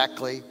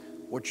 Exactly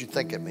what you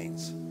think it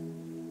means.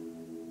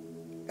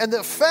 And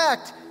the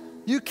fact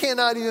you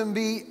cannot even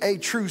be a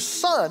true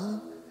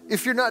son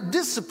if you're not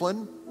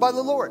disciplined by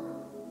the Lord.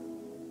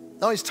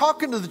 Now he's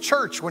talking to the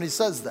church when he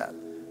says that.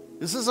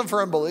 This isn't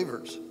for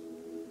unbelievers.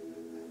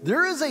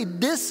 There is a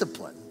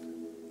discipline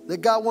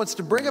that God wants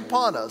to bring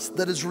upon us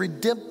that is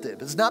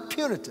redemptive. It's not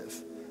punitive.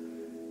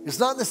 It's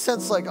not in the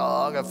sense like,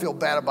 oh, I'm going to feel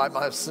bad about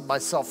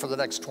myself for the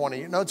next 20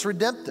 years. No, it's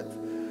redemptive.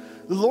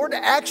 The Lord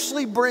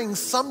actually brings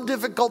some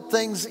difficult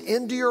things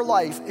into your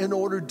life in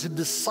order to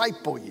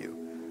disciple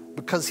you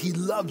because he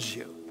loves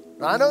you.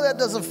 Now, I know that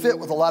doesn't fit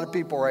with a lot of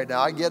people right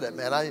now. I get it,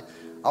 man.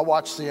 I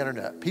watch the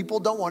internet. People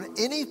don't want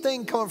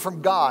anything coming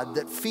from God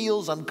that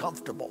feels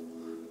uncomfortable.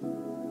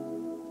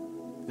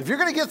 If you're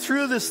going to get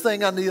through this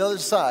thing on the other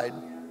side,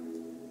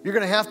 you're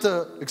going to have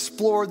to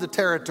explore the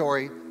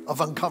territory of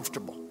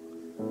uncomfortable.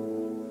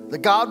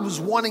 That God was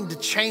wanting to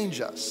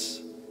change us.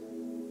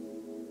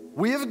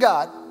 We have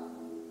got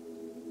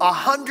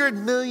 100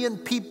 million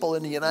people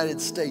in the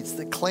United States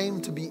that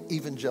claim to be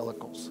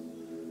evangelicals,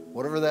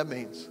 whatever that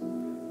means.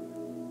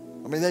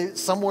 I mean,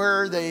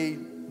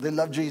 they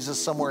love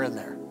Jesus somewhere in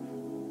there.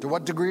 To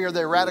what degree are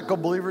they radical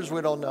believers?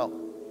 We don't know.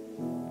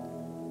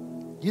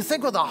 You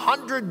think with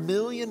 100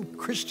 million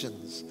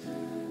Christians,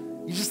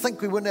 you just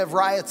think we wouldn't have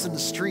riots in the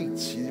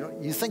streets.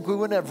 You think we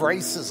wouldn't have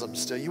racism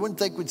still. You wouldn't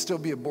think we'd still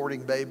be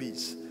aborting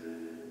babies.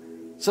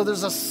 So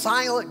there's a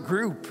silent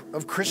group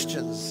of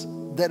Christians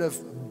that have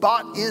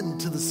bought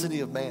into the city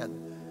of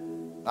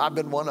man. I've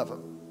been one of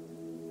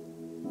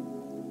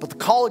them. But the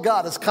call of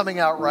God is coming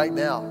out right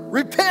now.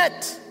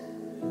 Repent!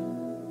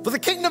 For the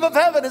kingdom of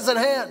heaven is at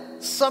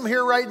hand. Some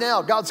here right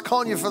now, God's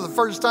calling you for the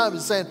first time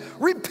and saying,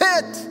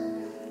 repent!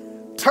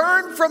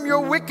 Turn from your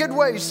wicked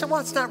ways. You say, well,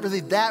 it's not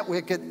really that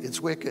wicked. It's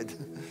wicked.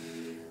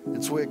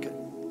 It's wicked.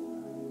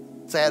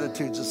 It's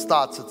attitudes, it's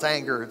thoughts, it's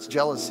anger, it's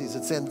jealousies,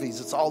 it's envies,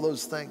 it's all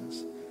those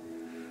things.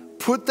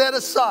 Put that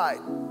aside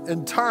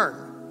and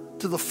turn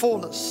to the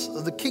fullness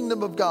of the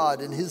kingdom of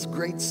God in his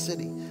great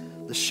city,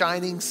 the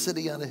shining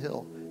city on a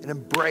hill, and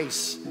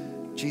embrace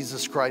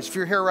Jesus Christ. If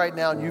you're here right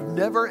now and you've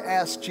never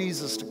asked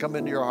Jesus to come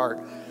into your heart,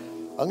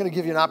 I'm going to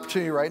give you an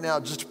opportunity right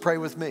now just to pray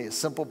with me, a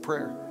simple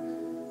prayer.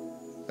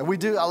 And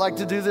I like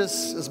to do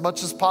this as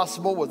much as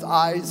possible with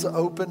eyes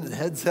open and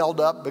heads held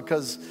up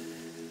because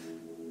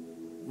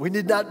we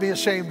need not be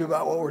ashamed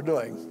about what we're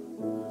doing.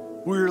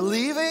 We're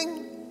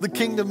leaving the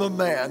kingdom of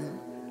man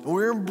and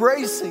we're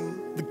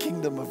embracing the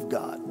kingdom of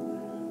God.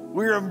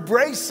 We're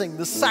embracing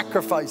the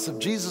sacrifice of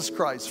Jesus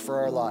Christ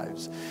for our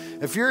lives.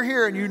 If you're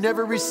here and you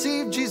never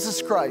received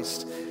Jesus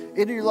Christ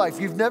into your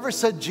life, you've never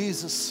said,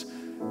 Jesus,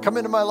 come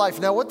into my life.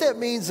 Now, what that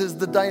means is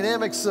the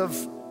dynamics of,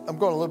 I'm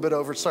going a little bit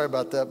over, sorry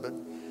about that, but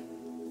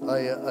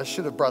I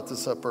should have brought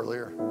this up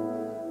earlier.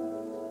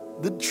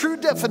 The true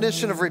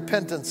definition of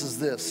repentance is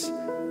this: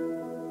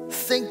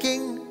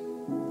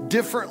 thinking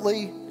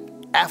differently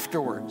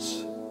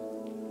afterwards.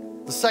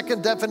 The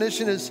second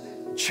definition is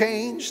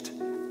changed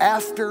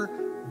after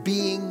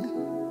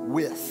being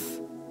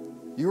with.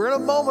 You're in a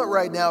moment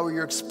right now where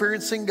you're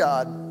experiencing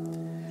God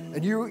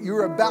and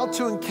you're about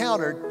to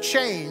encounter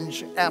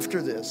change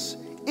after this.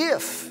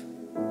 If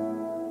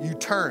you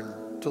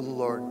turn to the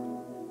Lord,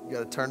 you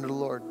got to turn to the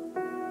Lord.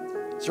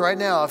 So right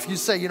now, if you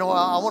say, you know what,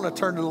 I want to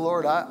turn to the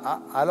Lord,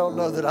 I don't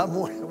know that I'm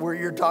where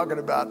you're talking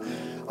about.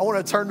 I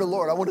want to turn to the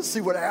Lord. I want to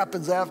see what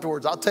happens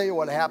afterwards. I'll tell you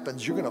what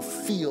happens. You're going to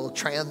feel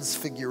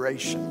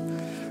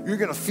transfiguration. You're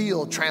going to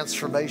feel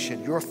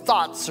transformation. Your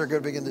thoughts are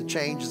going to begin to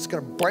change. It's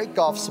going to break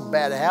off some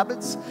bad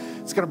habits.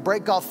 It's going to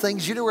break off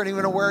things you weren't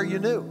even aware you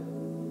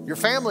knew. Your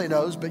family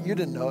knows, but you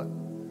didn't know it.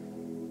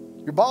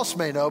 Your boss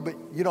may know, but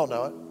you don't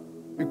know it.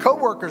 Your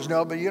coworkers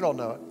know, but you don't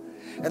know it.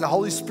 And the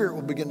Holy Spirit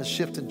will begin to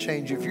shift and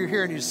change you. If you're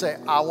here and you say,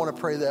 I want to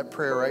pray that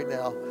prayer right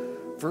now.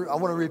 I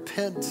want to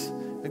repent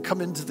and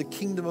come into the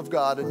kingdom of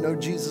God and know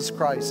Jesus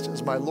Christ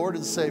as my Lord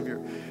and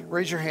Savior.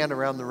 Raise your hand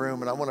around the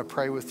room and I want to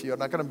pray with you. I'm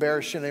not going to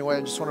embarrass you in any way.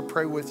 I just want to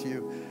pray with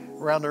you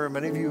around the room.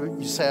 Many of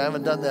you say, I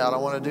haven't done that. I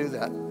want to do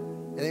that.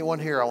 Anyone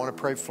here, I want to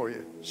pray for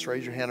you. Just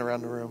raise your hand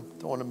around the room.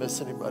 Don't want to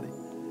miss anybody.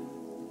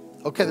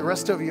 Okay, the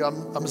rest of you,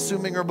 I'm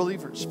assuming are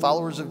believers,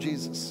 followers of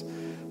Jesus.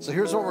 So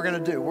here's what we're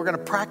going to do. We're going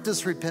to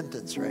practice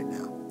repentance right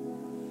now.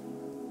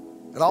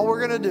 And all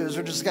we're going to do is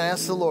we're just going to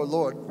ask the Lord,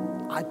 Lord,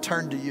 I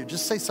turn to you.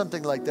 Just say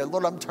something like that.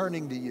 Lord, I'm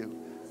turning to you.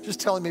 Just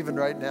tell him even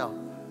right now.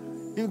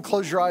 Even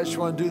close your eyes if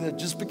you want to do that.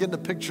 Just begin to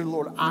picture,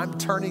 Lord, I'm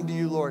turning to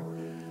you, Lord.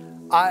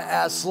 I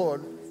ask,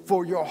 Lord,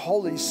 for your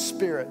Holy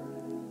Spirit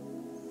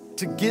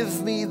to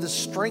give me the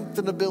strength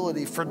and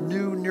ability for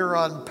new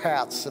neuron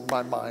paths in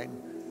my mind.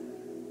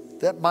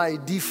 That my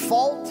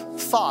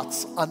default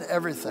thoughts on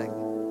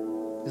everything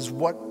is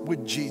what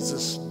would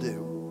Jesus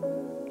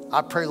do?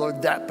 I pray,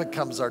 Lord, that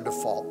becomes our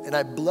default. And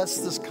I bless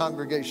this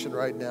congregation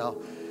right now.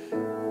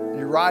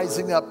 You're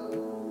rising up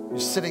you're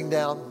sitting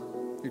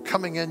down, you're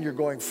coming in, you're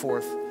going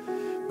forth.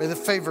 May the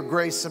favor,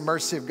 grace, and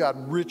mercy of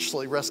God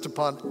richly rest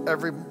upon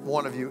every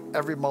one of you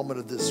every moment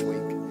of this week.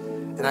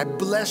 And I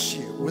bless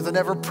you with an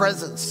ever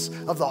presence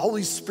of the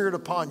Holy Spirit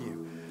upon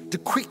you to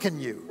quicken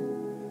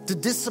you, to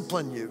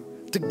discipline you,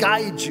 to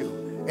guide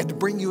you, and to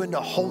bring you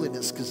into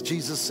holiness, because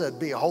Jesus said,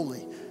 be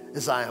holy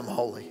as I am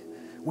holy.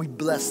 We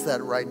bless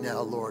that right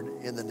now, Lord,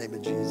 in the name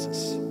of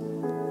Jesus.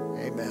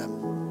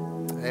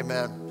 Amen.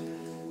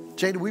 Amen.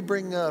 Jay, do we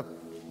bring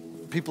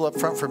people up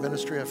front for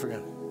ministry? I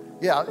forgot.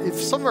 Yeah, if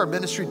some of our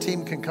ministry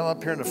team can come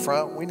up here in the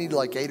front, we need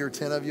like 8 or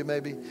 10 of you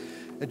maybe,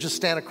 and just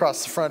stand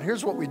across the front.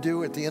 Here's what we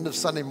do at the end of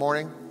Sunday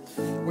morning.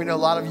 We know a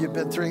lot of you have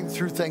been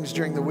through things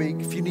during the week.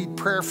 If you need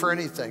prayer for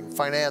anything,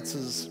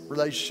 finances,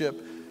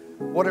 relationship,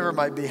 whatever it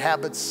might be,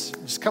 habits,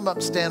 just come up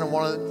and stand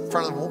in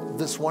front of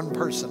this one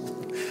person.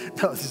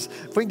 No,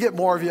 if we can get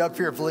more of you up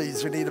here,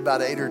 please. We need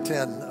about 8 or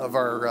 10 of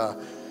our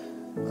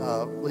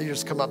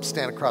leaders come up,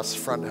 stand across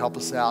the front to help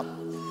us out.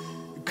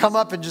 Come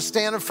up and just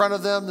stand in front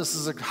of them. This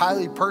is a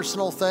highly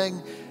personal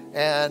thing,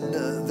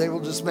 and they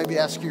will just maybe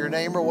ask you your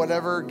name or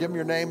whatever. Give them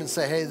your name and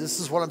say, hey, this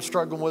is what I'm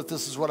struggling with.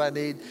 This is what I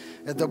need,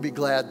 and they'll be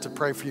glad to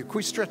pray for you. Can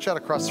we stretch out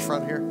across the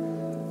front here?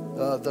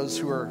 Those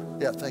who are,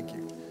 thank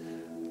you.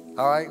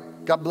 All right,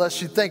 God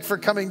bless you. Thank you for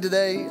coming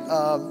today.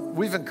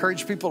 We've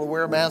encouraged people to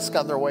wear a mask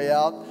on their way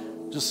out.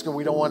 Just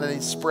we don't want any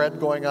spread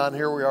going on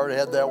here. We already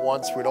had that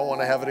once. We don't want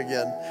to have it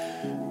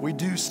again. We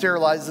do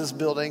sterilize this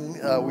building.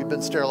 We've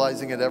been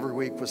sterilizing it every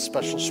week with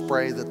special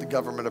spray that the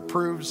government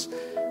approves,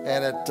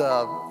 and it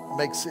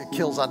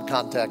kills on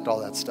contact,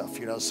 all that stuff,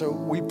 So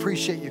we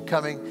appreciate you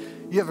coming.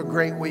 You have a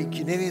great week.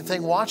 You need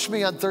anything, watch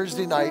me on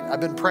Thursday night. I've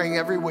been praying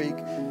every week,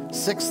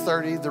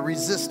 6:30, The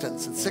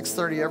Resistance at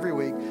 6:30 every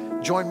week.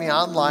 Join me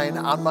online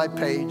on my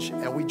page,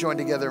 and we join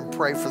together and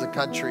pray for the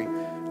country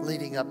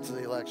leading up to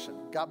the election.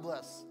 God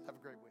bless.